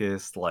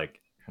focused, like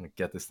trying to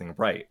get this thing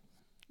right.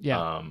 Yeah.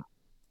 Um,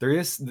 there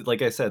is,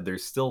 like I said,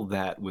 there's still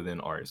that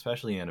within art,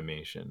 especially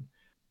animation,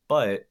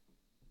 but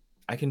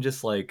I can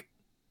just like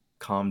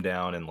calm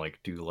down and like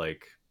do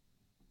like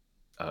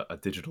a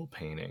digital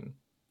painting,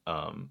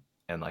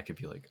 and I could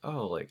be like,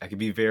 oh, like I could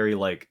be very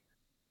like,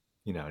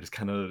 just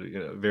kind of,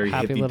 very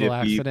Happy hippy little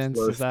dippy, accidents.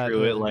 flow Is that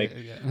through it, like,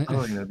 yeah.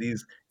 oh,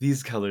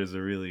 these colors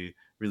are really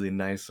really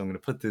nice, so I'm gonna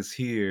put this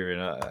here,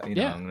 and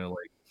Yeah. I'm gonna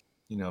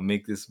like,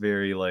 make this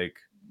very like,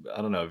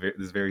 I don't know,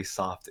 this very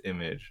soft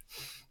image.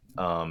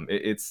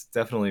 It's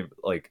definitely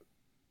like,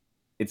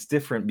 it's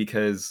different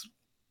because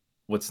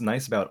what's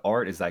nice about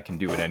art is I can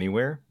do it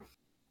anywhere.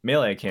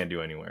 Melee I can't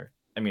do anywhere.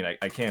 I mean,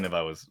 I can if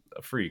I was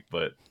a freak,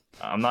 but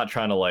I'm not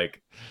trying to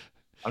like,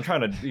 I'm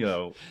trying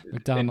to,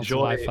 McDonald's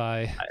enjoy.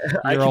 Wi-Fi.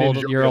 I Your can old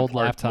enjoy your a old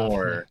park laptop. Yeah.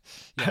 more.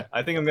 Yeah.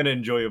 I think I'm gonna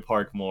enjoy a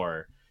park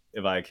more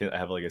if I can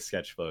have like a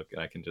sketchbook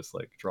and I can just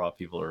like draw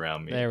people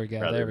around me There we go.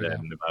 rather There we go.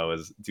 than if I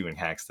was doing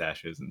hack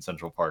stashes in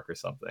Central Park or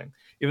something.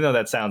 Even though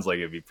that sounds like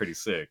it'd be pretty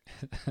sick,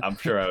 I'm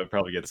sure I would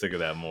probably get sick of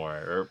that more,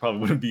 or probably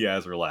wouldn't be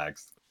as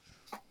relaxed.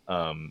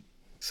 Um,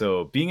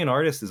 so being an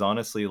artist is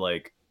honestly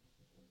like,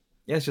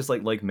 yeah, it's just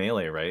like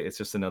Melee, right? It's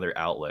just another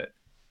outlet,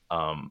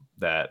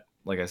 that,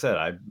 like I said,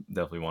 I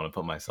definitely want to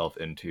put myself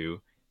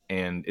into,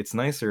 and it's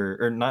nicer,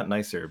 or not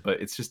nicer, but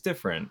it's just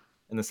different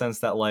in the sense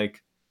that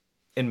like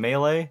in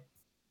Melee,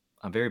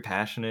 I'm very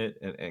passionate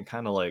and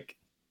kind of like,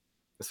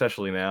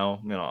 especially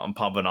now, I'm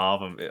popping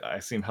off. I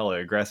seem hella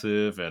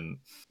aggressive, and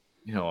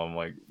I'm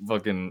like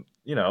fucking,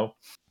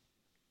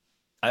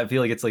 I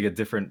feel like it's like a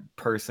different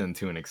person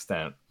to an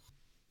extent.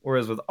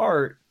 Whereas with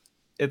art,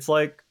 it's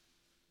like,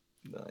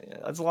 yeah,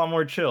 that's a lot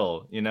more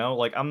chill,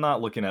 like I'm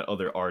not looking at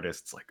other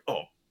artists like,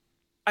 oh,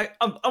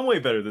 I'm way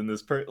better than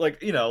this person,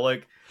 like,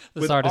 like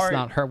This with artist's art.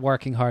 not her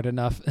working hard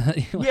enough.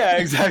 Yeah,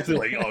 exactly,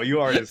 like, oh, you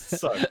artists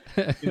suck,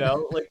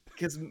 like,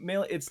 because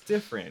male, it's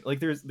different, like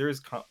there's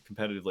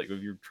competitive, like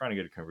if you're trying to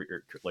get a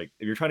career, like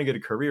if you're trying to get a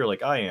career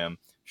like I am,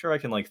 sure, I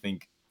can like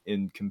think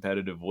in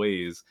competitive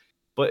ways,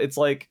 but it's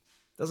like,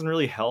 doesn't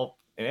really help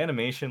in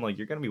animation, like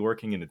you're going to be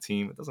working in a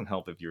team, it doesn't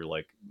help if you're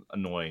like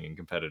annoying and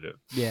competitive.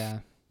 Yeah.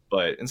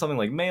 But in something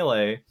like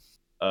Melee,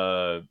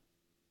 uh,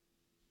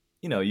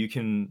 you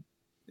can,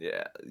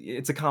 yeah,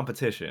 it's a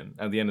competition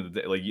at the end of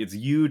the day. Like it's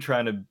you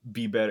trying to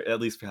be better.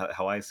 At least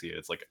how I see it,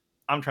 it's like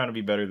I'm trying to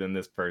be better than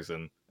this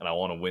person, and I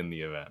want to win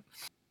the event.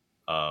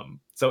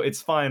 So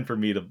it's fine for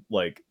me to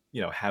like,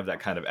 have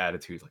that kind of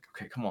attitude. Like,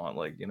 okay, come on,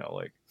 like,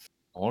 like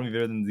I want to be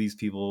better than these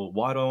people.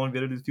 Why do I want to be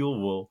better than these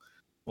people? Well,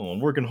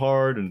 I'm working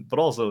hard, but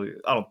also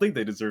I don't think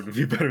they deserve to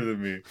be better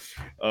than me.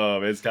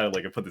 It's kind of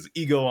like I put this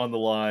ego on the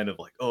line of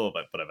like, oh,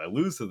 but if I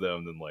lose to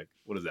them, then like,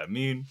 what does that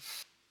mean?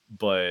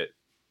 But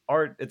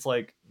art, it's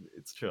like,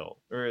 it's chill,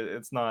 or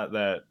it's not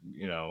that,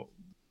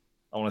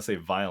 I want to say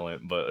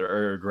violent, but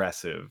or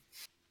aggressive.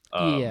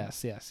 Um,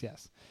 Yes. Yes.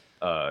 Yes.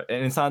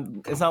 and it's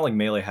not like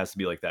Melee has to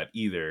be like that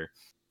either.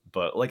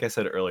 But like I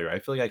said earlier, I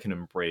feel like I can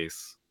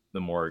embrace the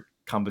more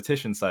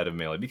competition side of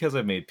Melee because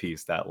I've made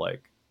peace that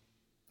like,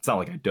 it's not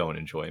like I don't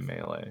enjoy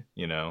Melee.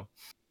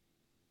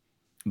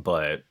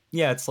 But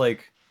yeah, it's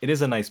like it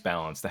is a nice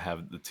balance to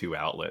have the two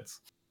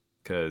outlets,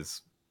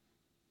 because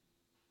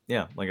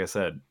yeah, like I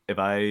said, if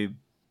I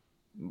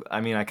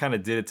mean, I kind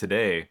of did it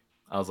today.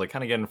 I was like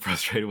kind of getting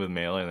frustrated with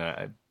Melee, and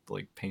I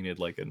like painted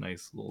like a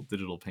nice little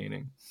digital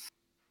painting.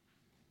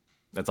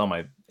 That's on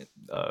my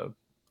uh,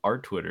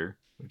 art Twitter,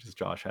 which is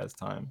Josh Has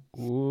Time.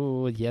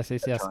 Ooh, yes,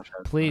 yes, yes. Josh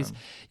Has Please, Time.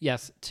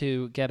 yes,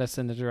 to get us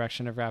in the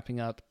direction of wrapping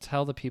up,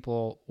 tell the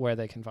people where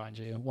they can find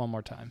you one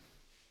more time.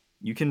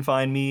 You can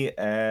find me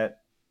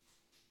at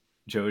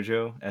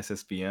Jojo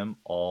SSBM,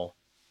 all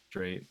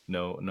straight,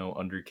 no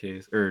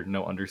undercase or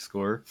no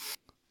underscore.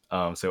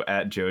 So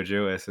at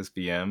Jojo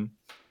SSBM,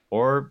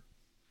 or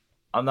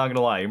I'm not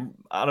gonna lie,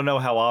 I don't know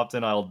how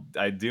often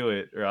I do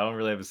it, or I don't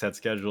really have a set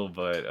schedule,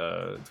 but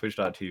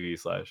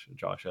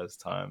twitch.tv/Josh Has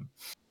Time.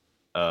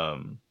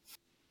 Um,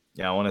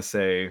 yeah, I want to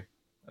say,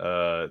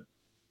 I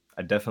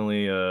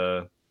definitely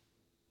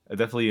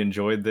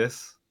enjoyed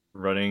this,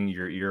 running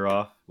your ear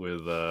off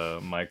with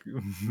my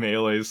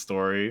Melee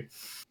story.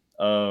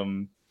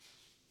 Um,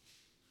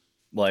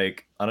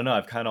 like, I don't know,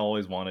 I've kind of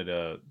always wanted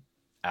a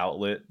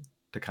outlet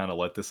to kind of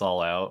let this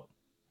all out.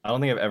 I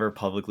don't think I've ever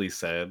publicly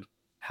said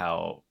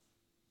how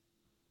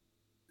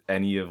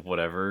any of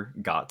whatever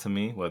got to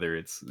me, whether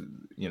it's,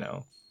 you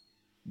know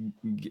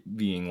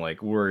being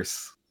like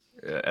worse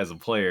as a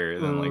player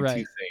than like Right.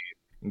 Toussaint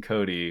and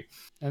Cody,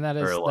 And that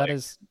or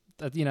is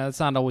like, it's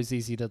not always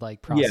easy to like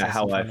yeah, process in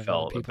how I front of other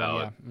felt people. about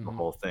Yeah. the Hmm.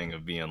 whole thing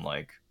of being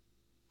like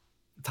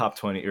top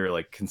 20, or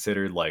like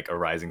considered like a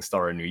rising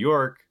star in New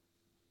York,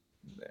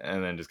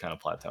 and then just kind of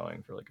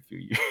plateauing for like a few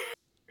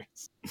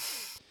years.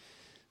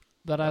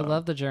 But I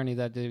love the journey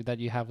that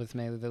you have with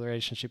Melee, the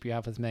relationship you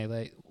have with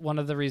Melee. One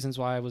of the reasons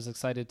why I was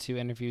excited to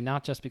interview,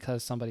 not just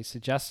because somebody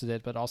suggested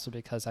it, but also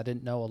because I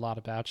didn't know a lot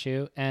about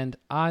you. And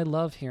I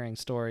love hearing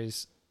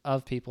stories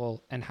of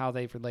people and how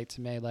they relate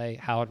to Melee,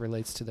 how it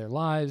relates to their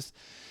lives.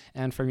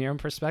 And from your own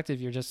perspective,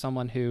 you're just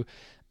someone who,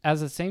 at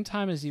the same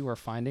time as you were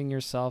finding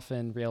yourself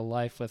in real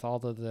life with all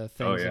of the Oh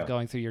things of yeah.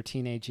 going through your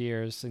teenage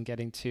years and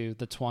getting to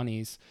the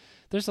 20s,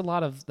 there's a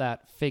lot of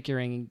that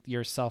figuring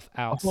yourself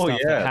out Oh stuff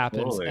that yeah,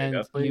 happens, totally. and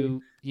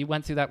Definitely. you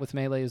went through that with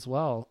Melee as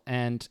well.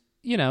 And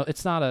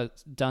it's not a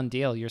done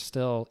deal. You're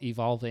still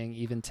evolving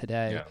even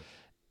today, Yeah.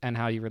 and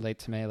how you relate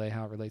to Melee,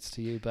 how it relates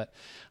to you. But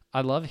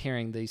I love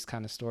hearing these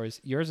kind of stories.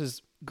 Yours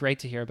is great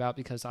to hear about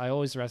because I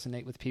always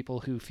resonate with people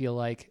who feel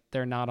like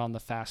they're not on the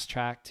fast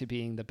track to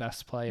being the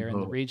best player in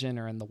the No, region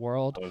or in the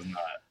world, I was not.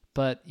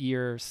 but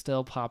you're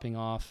still popping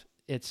off.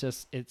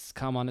 It's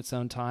come on its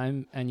own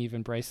time, and you've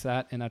embraced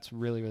that, and that's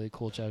really, really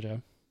cool,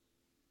 JoJo.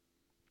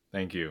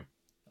 Thank you.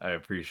 I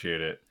appreciate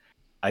it.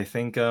 I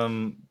think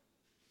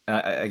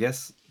I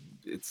guess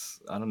it's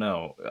I don't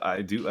know.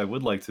 I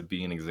would like to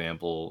be an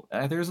example.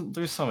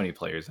 There's so many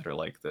players that are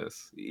like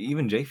this.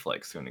 Even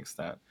JFlex to an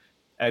extent.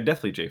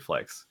 Definitely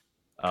JFlex.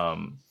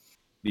 Um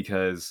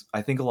because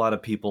I think a lot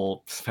of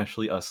people,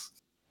 especially us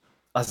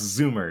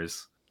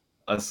zoomers,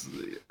 us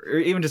or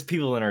even just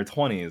people in our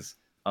 20s,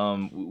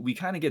 we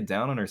kind of get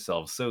down on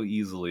ourselves so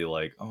easily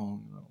like, oh,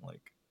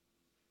 like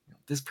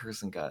this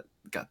person got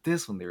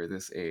this when they were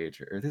this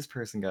age, or this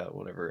person got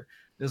whatever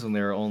this when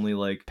they were only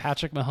like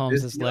Patrick Mahomes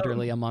this is young.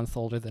 literally a month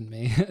older than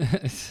me.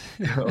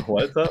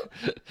 What's up?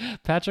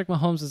 Patrick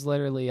Mahomes is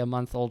literally a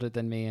month older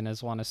than me and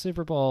has won a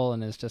Super Bowl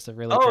and is just a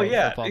really Oh great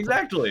yeah, football player.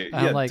 exactly.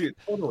 I'm Yeah, like, dude,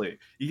 totally.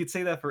 You could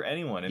say that for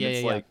anyone, and yeah, yeah,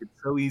 it's yeah. like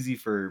it's so easy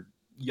for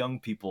young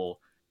people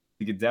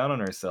to get down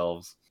on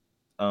ourselves.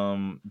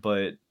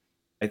 But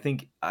I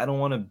think I don't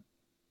want to.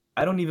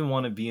 I don't even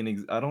want to be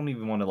I don't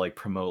even want to like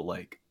promote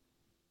like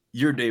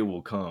your day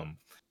will come.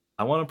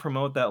 I want to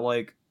promote that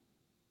like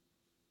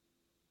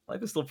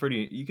life is still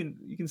pretty. You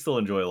can still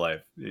enjoy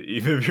life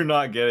even if you're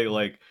not getting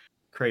like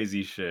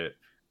crazy shit.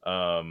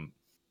 Um,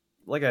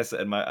 like I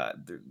said,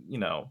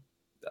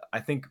 I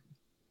think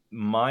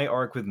my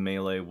arc with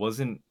Melee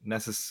wasn't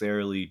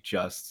necessarily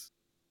just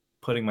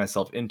putting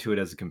myself into it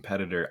as a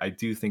competitor. I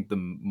do think the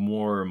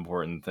more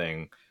important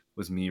thing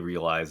was me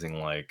realizing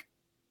like,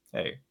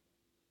 hey,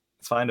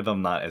 it's fine if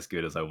I'm not as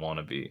good as I want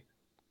to be.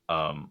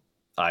 Um,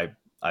 I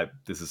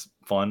this is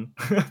fun.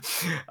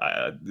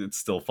 It's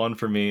still fun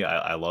for me.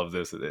 I love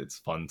this. It's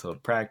fun to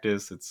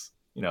practice. It's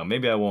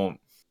maybe I won't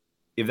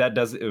if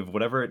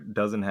whatever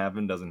doesn't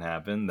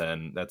happen,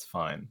 then that's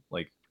fine.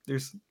 Like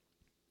there's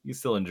you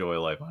still enjoy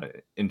life on an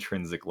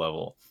intrinsic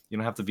level. You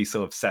don't have to be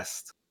so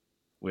obsessed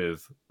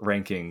with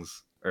rankings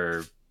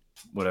or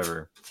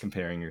whatever,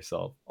 comparing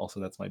yourself. Also,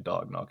 that's my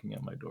dog knocking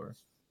at my door.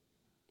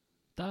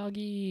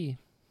 Doggy.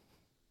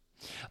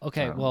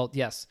 Okay, Um, well,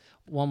 yes.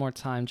 One more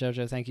time,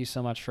 JoJo, thank you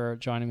so much for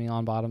joining me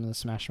on Bottom of the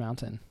Smash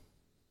Mountain.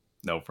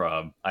 no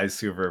problem. I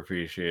super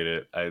appreciate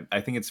it. I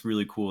think it's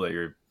really cool that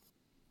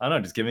I don't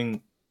know, just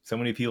giving so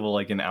many people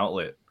like an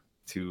outlet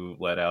to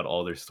let out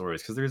all their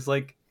stories because there's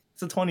like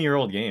it's a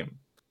 20-year-old game.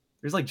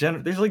 There's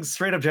like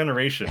straight up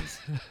generations,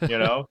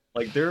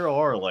 like there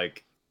are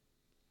like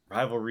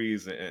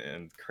rivalries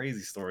and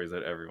crazy stories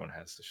that everyone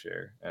has to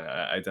share, and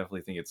I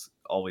definitely think it's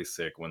always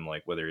sick when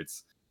like whether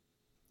it's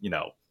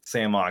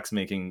Sam Mox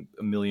making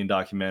a million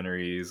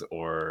documentaries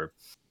or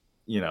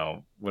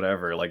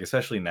whatever, like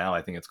especially now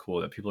I think it's cool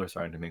that people are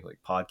starting to make like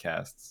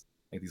podcasts,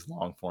 like these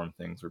long form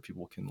things where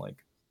people can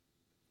like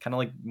kind of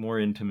like more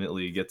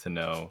intimately get to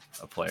know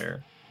a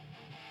player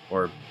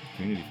or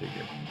community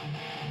figure.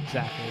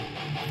 Exactly.